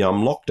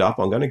 I'm locked up.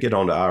 I'm going to get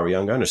onto RE.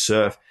 I'm going to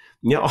surf.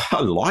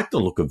 I like the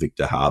look of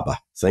Victor Harbour.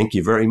 Thank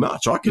you very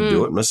much. I could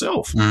do it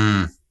myself.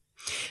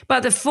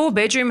 But the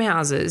 4-bedroom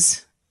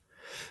houses,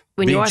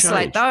 when you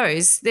isolate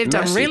those, they've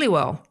done really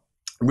well.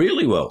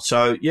 Really well.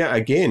 So,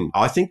 again,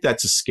 I think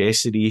that's a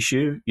scarcity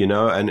issue,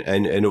 and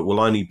it will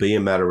only be a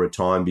matter of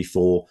time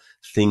before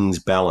things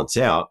balance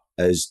out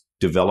as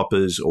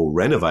developers or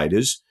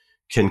renovators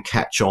can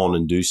catch on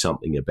and do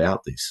something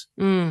about this.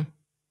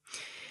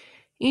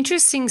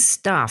 Interesting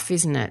stuff,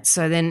 isn't it?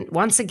 So then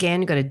once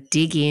again, you've got to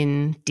dig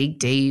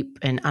deep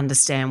and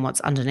understand what's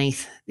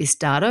underneath this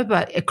data.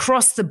 But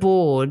across the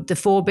board, the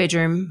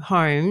 4-bedroom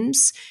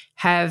homes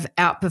have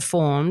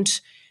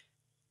outperformed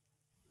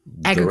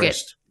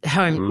aggregate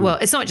home. Well,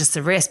 it's not just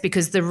the rest,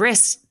 because the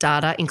rest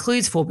data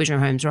includes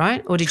 4-bedroom homes,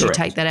 right? Or did you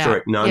take that out?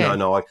 Correct.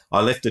 No.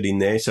 I left it in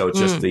there. So it's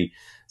just the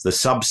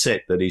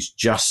subset that is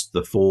just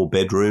the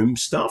 4-bedroom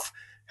stuff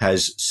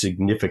has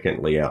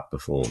significally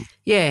outperformed.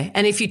 Yeah.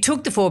 And if you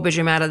took the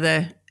 4-bedroom out of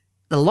the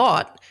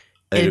lot,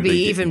 it'd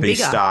be even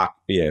bigger. Stark,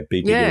 bigger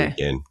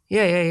again.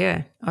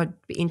 Yeah. I'd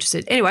be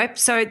interested. Anyway,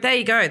 so there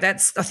you go. I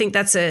think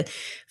that's a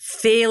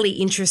fairly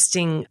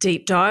interesting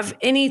deep dive.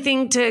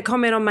 Anything to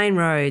comment on main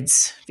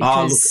roads?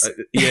 So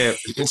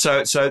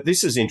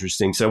this is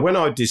interesting. So when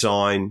I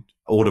design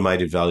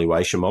automated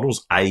valuation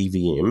models,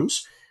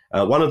 AVMs,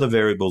 one of the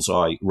variables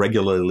I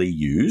regularly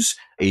use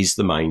is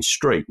the main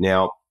street.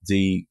 Now,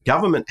 the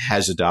government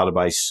has a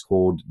database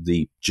called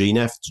the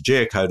GNAF,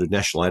 Geocoded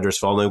National Address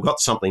File, and they've got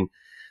something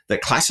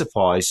that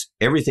classifies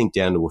everything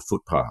down to a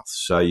footpath.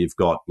 So you've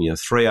got,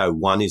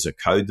 301 is a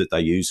code that they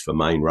use for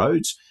main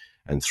roads,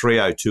 and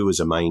 302 is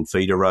a main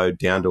feeder road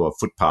down to a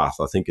footpath.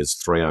 I think it's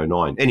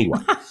 309. Anyway.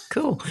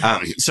 Cool.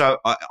 So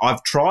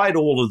I've tried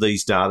all of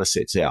these data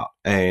sets out,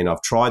 and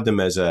I've tried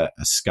them as a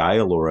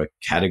scale or a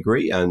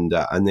category, and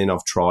then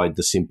I've tried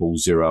the simple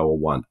 0 or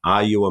 1.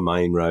 Are you a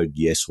main road,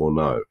 yes or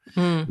no?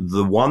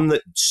 The one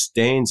that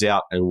stands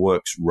out and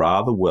works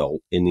rather well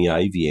in the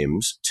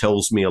AVMs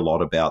tells me a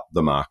lot about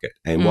the market.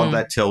 And what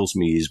that tells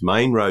me is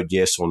main road,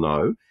 yes or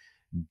no,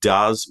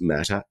 does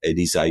matter. It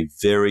is a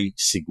very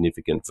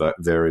significant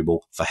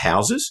variable for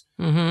houses,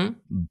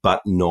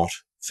 but not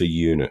for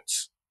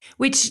units.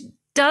 Which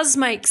does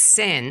make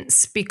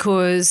sense,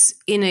 because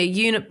in a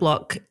unit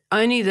block,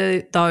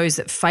 only those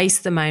that face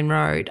the main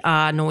road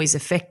are noise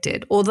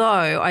affected.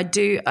 Although I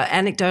do,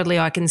 anecdotally,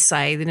 I can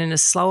say that in a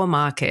slower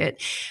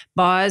market,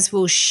 buyers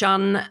will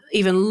shun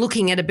even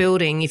looking at a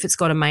building if it's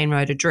got a main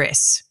road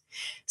address.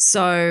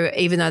 So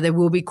even though they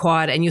will be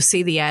quiet, and you'll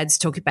see the ads,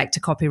 talking back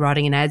to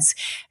copywriting and ads,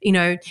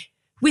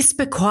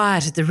 whisper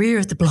quiet at the rear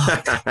of the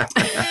block,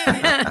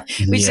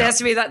 which has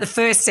to be like the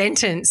first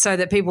sentence so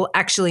that people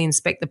actually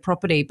inspect the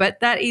property.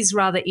 But that is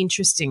rather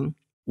interesting.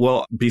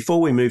 Well,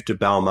 before we moved to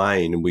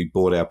Balmain and we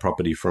bought our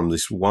property from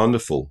this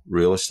wonderful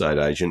real estate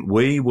agent,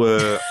 we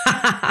were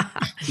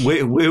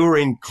we were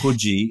in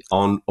Coogee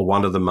on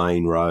one of the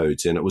main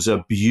roads, and it was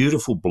a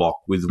beautiful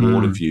block with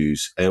water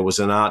views, and it was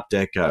an Art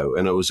Deco,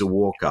 and it was a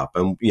walk up,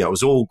 and it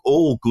was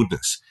all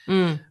goodness.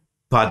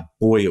 But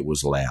boy, it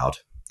was loud.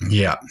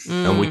 Yeah.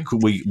 And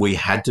we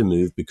had to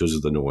move because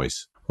of the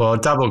noise. Well,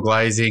 double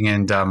glazing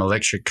and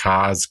electric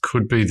cars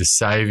could be the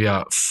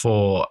saviour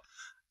for,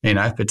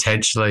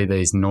 potentially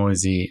these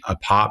noisy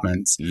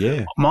apartments.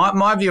 Yeah.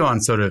 My view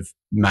on sort of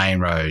main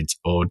roads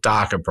or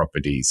darker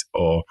properties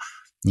or,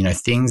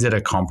 things that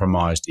are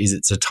compromised is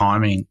it's a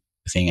timing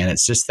thing, and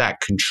it's just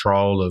that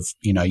control of,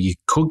 you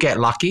could get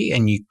lucky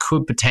and you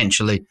could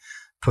potentially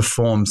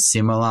perform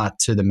similar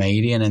to the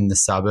median and the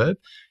suburb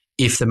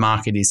if the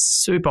market is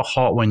super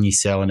hot when you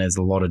sell and there's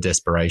a lot of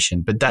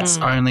desperation. But that's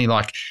only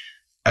like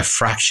a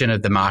fraction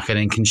of the market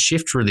and can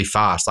shift really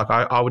fast. Like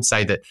I would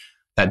say that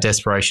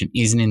desperation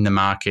isn't in the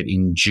market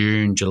in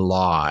June,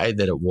 July,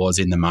 that it was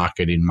in the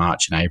market in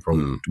March and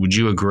April. Would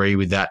you agree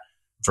with that,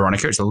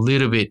 Veronica? It's a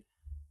little bit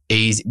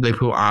easy.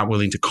 People aren't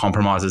willing to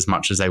compromise as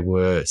much as they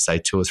were, say,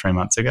 2 or 3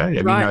 months ago. Have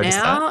you noticed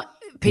that?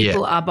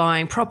 People are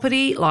buying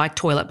property like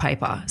toilet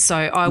paper. So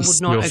I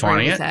would not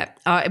agree with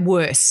that.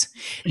 Worse.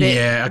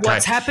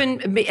 What's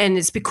happened, and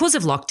it's because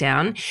of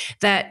lockdown,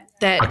 that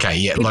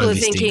people are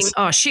thinking,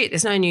 oh shit,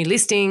 there's no new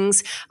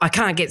listings. I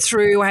can't get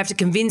through. I have to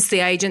convince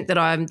the agent that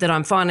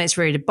I'm finance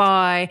ready to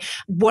buy.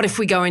 What if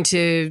we go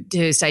into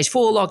stage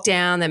 4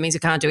 lockdown? That means I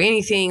can't do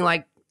anything.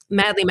 Like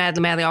madly,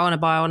 I want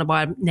to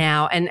buy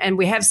now. And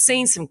we have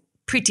seen some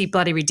pretty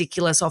bloody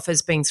ridiculous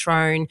offers being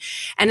thrown.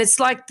 And it's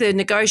like the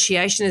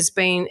negotiation has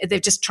been,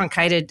 they've just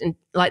truncated and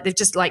like they've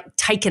just like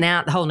taken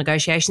out the whole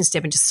negotiation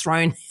step and just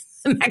thrown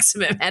the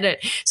maximum at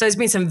it. So there's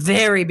been some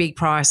very big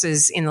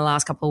prices in the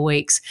last couple of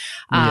weeks.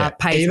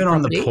 Paid even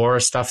on the poorer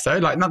stuff though,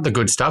 like not the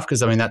good stuff,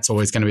 because I mean that's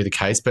always going to be the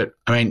case. But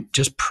I mean,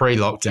 just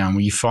pre-lockdown,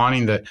 were you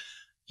finding that,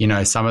 you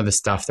know, some of the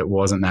stuff that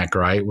wasn't that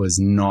great was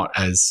not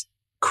as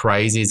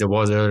crazy as it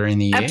was earlier in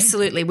the year?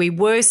 Absolutely. We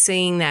were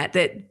seeing that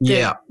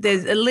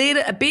there's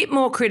a bit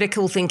more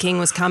critical thinking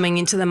was coming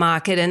into the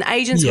market, and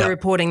agents were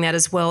reporting that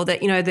as well,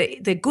 that, you know,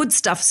 the good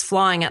stuff's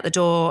flying out the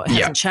door,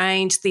 hasn't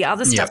changed. The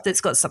other stuff that's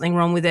got something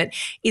wrong with it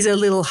is a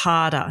little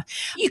harder.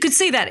 You could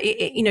see that,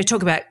 you know,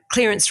 talk about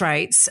clearance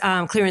rates.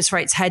 Clearance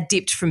rates had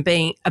dipped from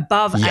being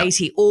above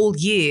 80 all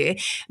year.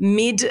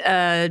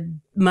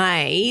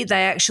 May,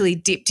 they actually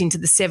dipped into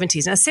the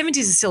 70s. Now, 70s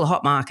is still a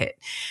hot market,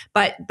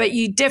 but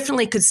you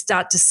definitely could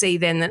start to see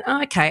then that,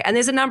 okay, and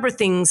there's a number of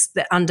things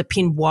that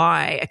underpin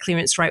why a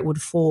clearance rate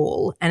would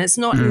fall, and it's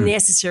not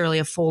necessarily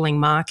a falling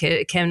market.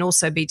 It can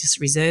also be just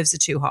reserves are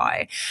too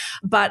high.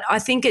 But I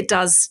think it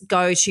does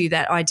go to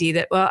that idea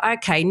that, well,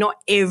 okay, not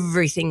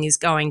everything is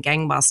going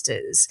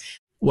gangbusters.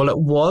 Well, it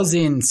was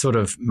in sort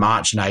of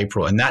March and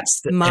April, and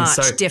that's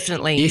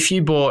definitely. If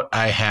you bought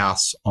a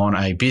house on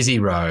a busy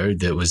road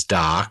that was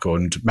dark, or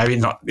maybe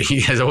not,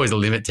 there's always a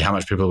limit to how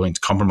much people are willing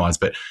to compromise,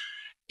 but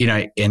you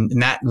know, and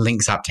that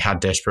links up to how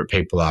desperate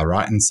people are,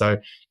 right? And so,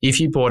 if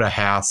you bought a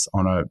house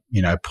on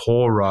a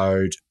poor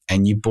road,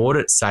 and you bought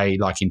it, say,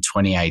 like in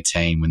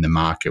 2018 when the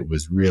market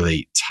was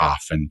really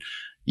tough, and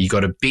you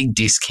got a big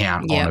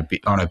discount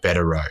on a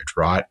better road,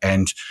 right?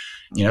 And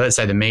you know, let's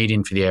say the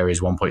median for the area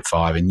is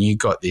 1.5 and you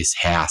got this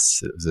house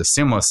that was a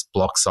similar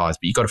block size,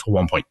 but you got it for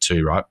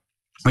 1.2, right?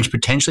 Which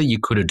potentially you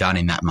could have done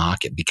in that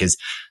market because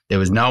there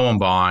was no one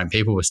buying,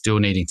 people were still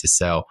needing to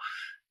sell.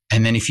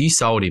 And then if you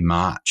sold in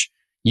March,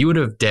 you would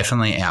have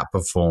definitely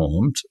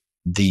outperformed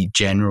the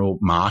general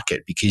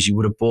market because you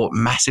would have bought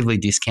massively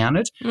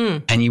discounted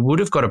and you would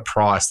have got a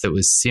price that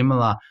was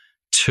similar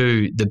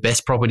to the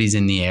best properties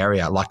in the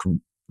area, like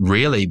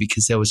really,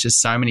 because there was just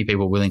so many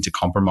people willing to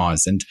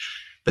compromise.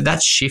 But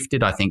that's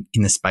shifted, I think,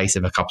 in the space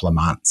of a couple of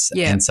months.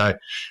 Yeah. And so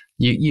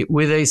you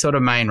with these sort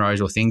of main roads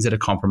or things that are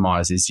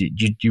compromises,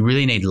 you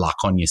really need luck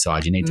on your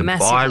side. You need to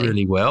buy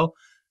really well,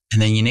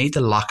 and then you need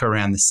the luck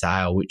around the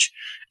sale, which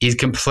is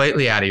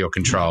completely out of your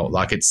control.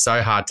 Like it's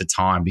so hard to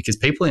time because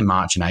people in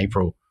March and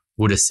April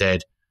would have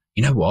said,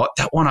 you know what,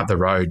 that one up the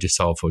road just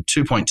sold for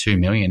 2.2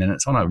 million and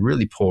it's on a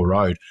really poor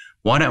road.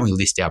 Why don't we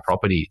list our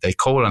property? They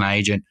call an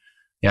agent.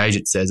 The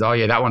agent says, oh,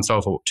 yeah, that one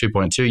sold for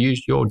 2.2.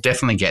 You'll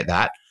definitely get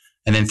that.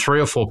 And then 3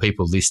 or 4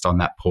 people list on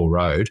that poor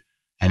road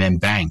and then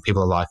bang,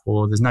 people are like,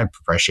 well, there's no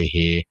pressure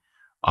here.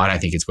 I don't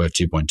think it's worth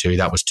 2.2.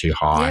 That was too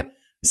high. Yep.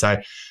 So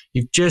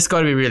you've just got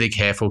to be really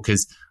careful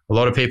because a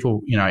lot of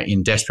people, you know,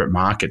 in desperate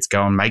markets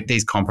go and make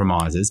these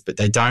compromises, but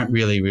they don't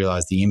really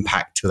realize the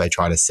impact till they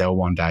try to sell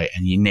one day,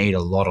 and you need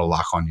a lot of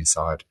luck on your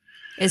side.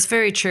 It's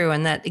very true,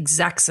 and that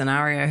exact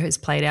scenario has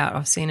played out.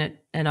 I've seen it,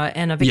 and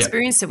I've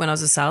experienced it when I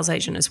was a sales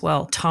agent as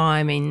well,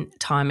 time and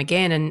time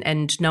again.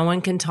 And no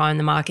one can time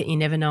the market. You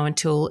never know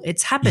until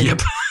it's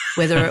happened,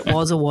 whether it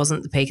was or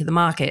wasn't the peak of the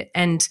market.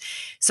 And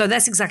so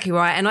that's exactly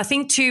right. And I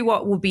think too,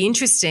 what will be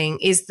interesting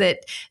is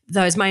that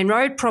those main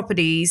road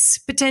properties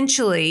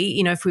potentially,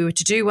 you know, if we were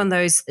to do one of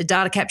those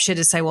data capture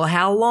to say, well,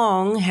 how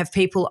long have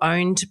people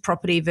owned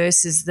property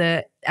versus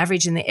the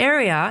average in the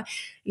area?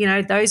 You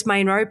know, those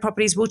main road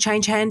properties will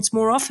change hands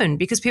more often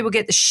because people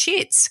get the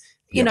shits.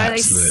 You know,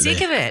 absolutely. They're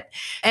sick of it.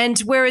 And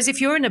whereas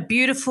if you're in a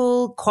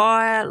beautiful,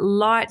 quiet,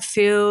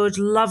 light-filled,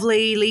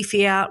 lovely,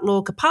 leafy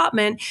outlook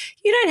apartment,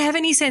 you don't have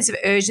any sense of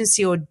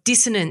urgency or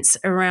dissonance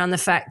around the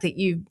fact that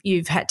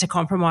you've had to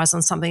compromise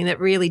on something that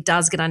really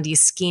does get under your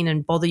skin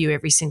and bother you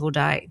every single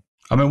day.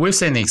 I mean, we've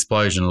seen the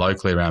explosion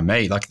locally around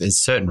me. Like there's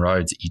certain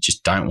roads that you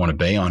just don't want to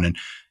be on, and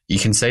you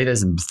can see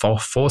there's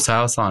for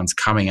sale signs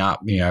coming up,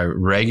 you know,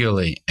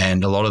 regularly.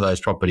 And a lot of those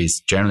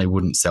properties generally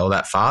wouldn't sell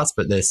that fast,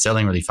 but they're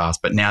selling really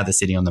fast. But now they're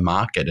sitting on the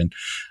market and,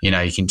 you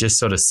know, you can just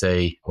sort of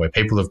see where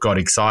people have got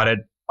excited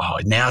oh,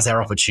 now's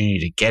our opportunity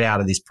to get out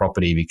of this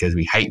property because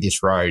we hate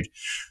this road.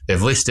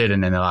 They've listed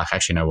and then they're like,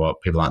 actually, you know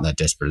what? People aren't that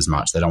desperate as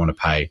much. They don't want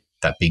to pay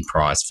that big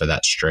price for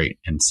that street.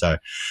 And so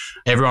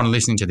everyone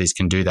listening to this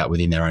can do that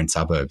within their own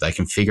suburb. They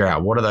can figure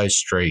out what are those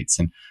streets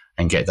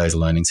and get those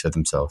learnings for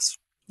themselves.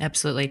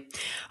 Absolutely.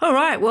 All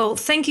right. Well,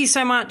 thank you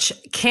so much,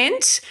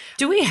 Kent.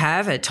 Do we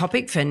have a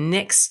topic for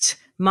next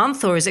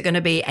month, or is it going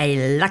to be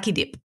a lucky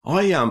dip?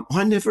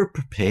 I never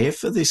prepare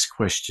for this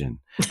question.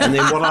 And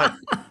then what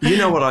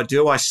I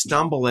do? I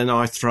stumble and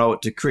I throw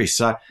it to Chris.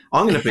 So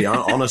I'm going to be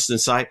honest and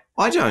say,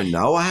 I don't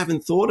know. I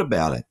haven't thought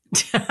about it.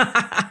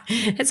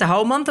 It's a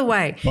whole month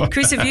away.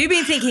 Chris, have you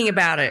been thinking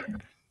about it?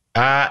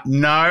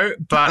 No,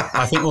 but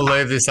I think we'll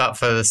leave this up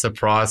for the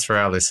surprise for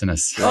our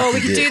listeners. Oh,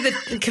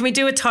 can we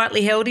do a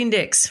tightly held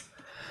index?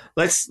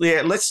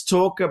 Let's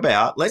talk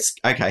about,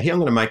 okay, here I'm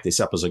going to make this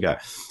up as I go.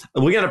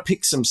 We're going to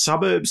pick some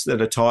suburbs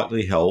that are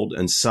tightly held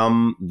and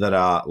some that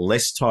are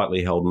less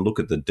tightly held and look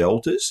at the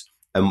deltas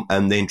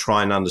and then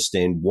try and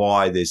understand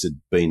why there's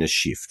been a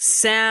shift.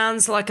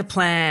 Sounds like a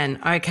plan.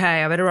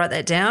 Okay, I better write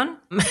that down.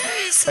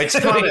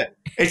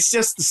 It's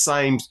just the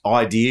same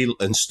idea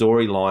and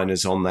storyline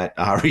as on that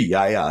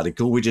REA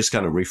article. We're just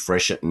going to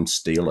refresh it and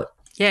steal it.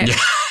 Yeah.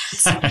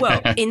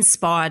 Well,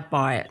 inspired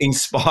by it.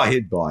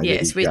 Inspired by it.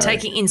 Yes, we're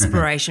taking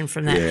inspiration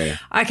from that. Yeah.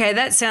 Okay,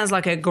 that sounds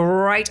like a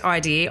great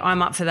idea.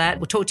 I'm up for that.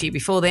 We'll talk to you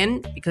before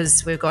then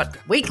because we've got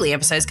weekly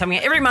episodes coming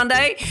out every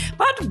Monday,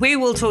 but we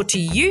will talk to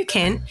you,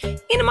 Ken,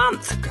 in a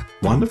month.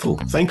 Wonderful.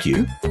 Thank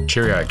you.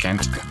 Cheerio,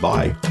 Kent.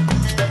 Bye.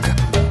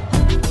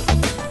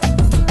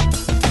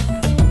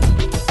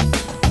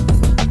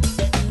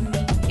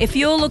 If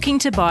you're looking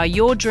to buy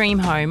your dream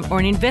home or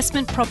an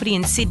investment property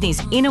in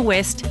Sydney's inner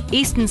west,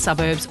 eastern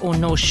suburbs or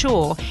North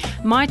Shore,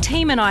 my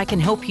team and I can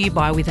help you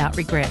buy without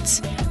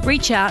regrets.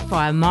 Reach out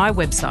via my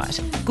website,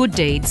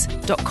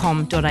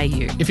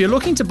 gooddeeds.com.au. If you're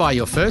looking to buy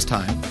your first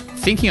home,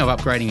 thinking of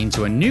upgrading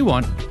into a new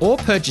one or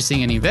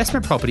purchasing an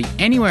investment property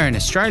anywhere in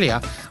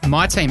Australia,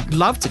 my team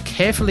love to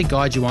carefully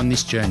guide you on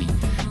this journey.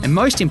 And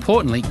most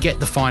importantly, get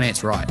the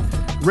finance right.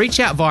 Reach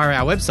out via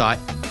our website,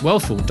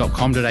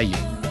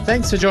 wealthful.com.au.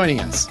 Thanks for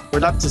joining us.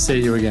 We'd love to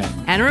see you again.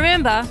 And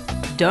remember,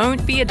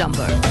 don't be a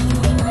Dumbo.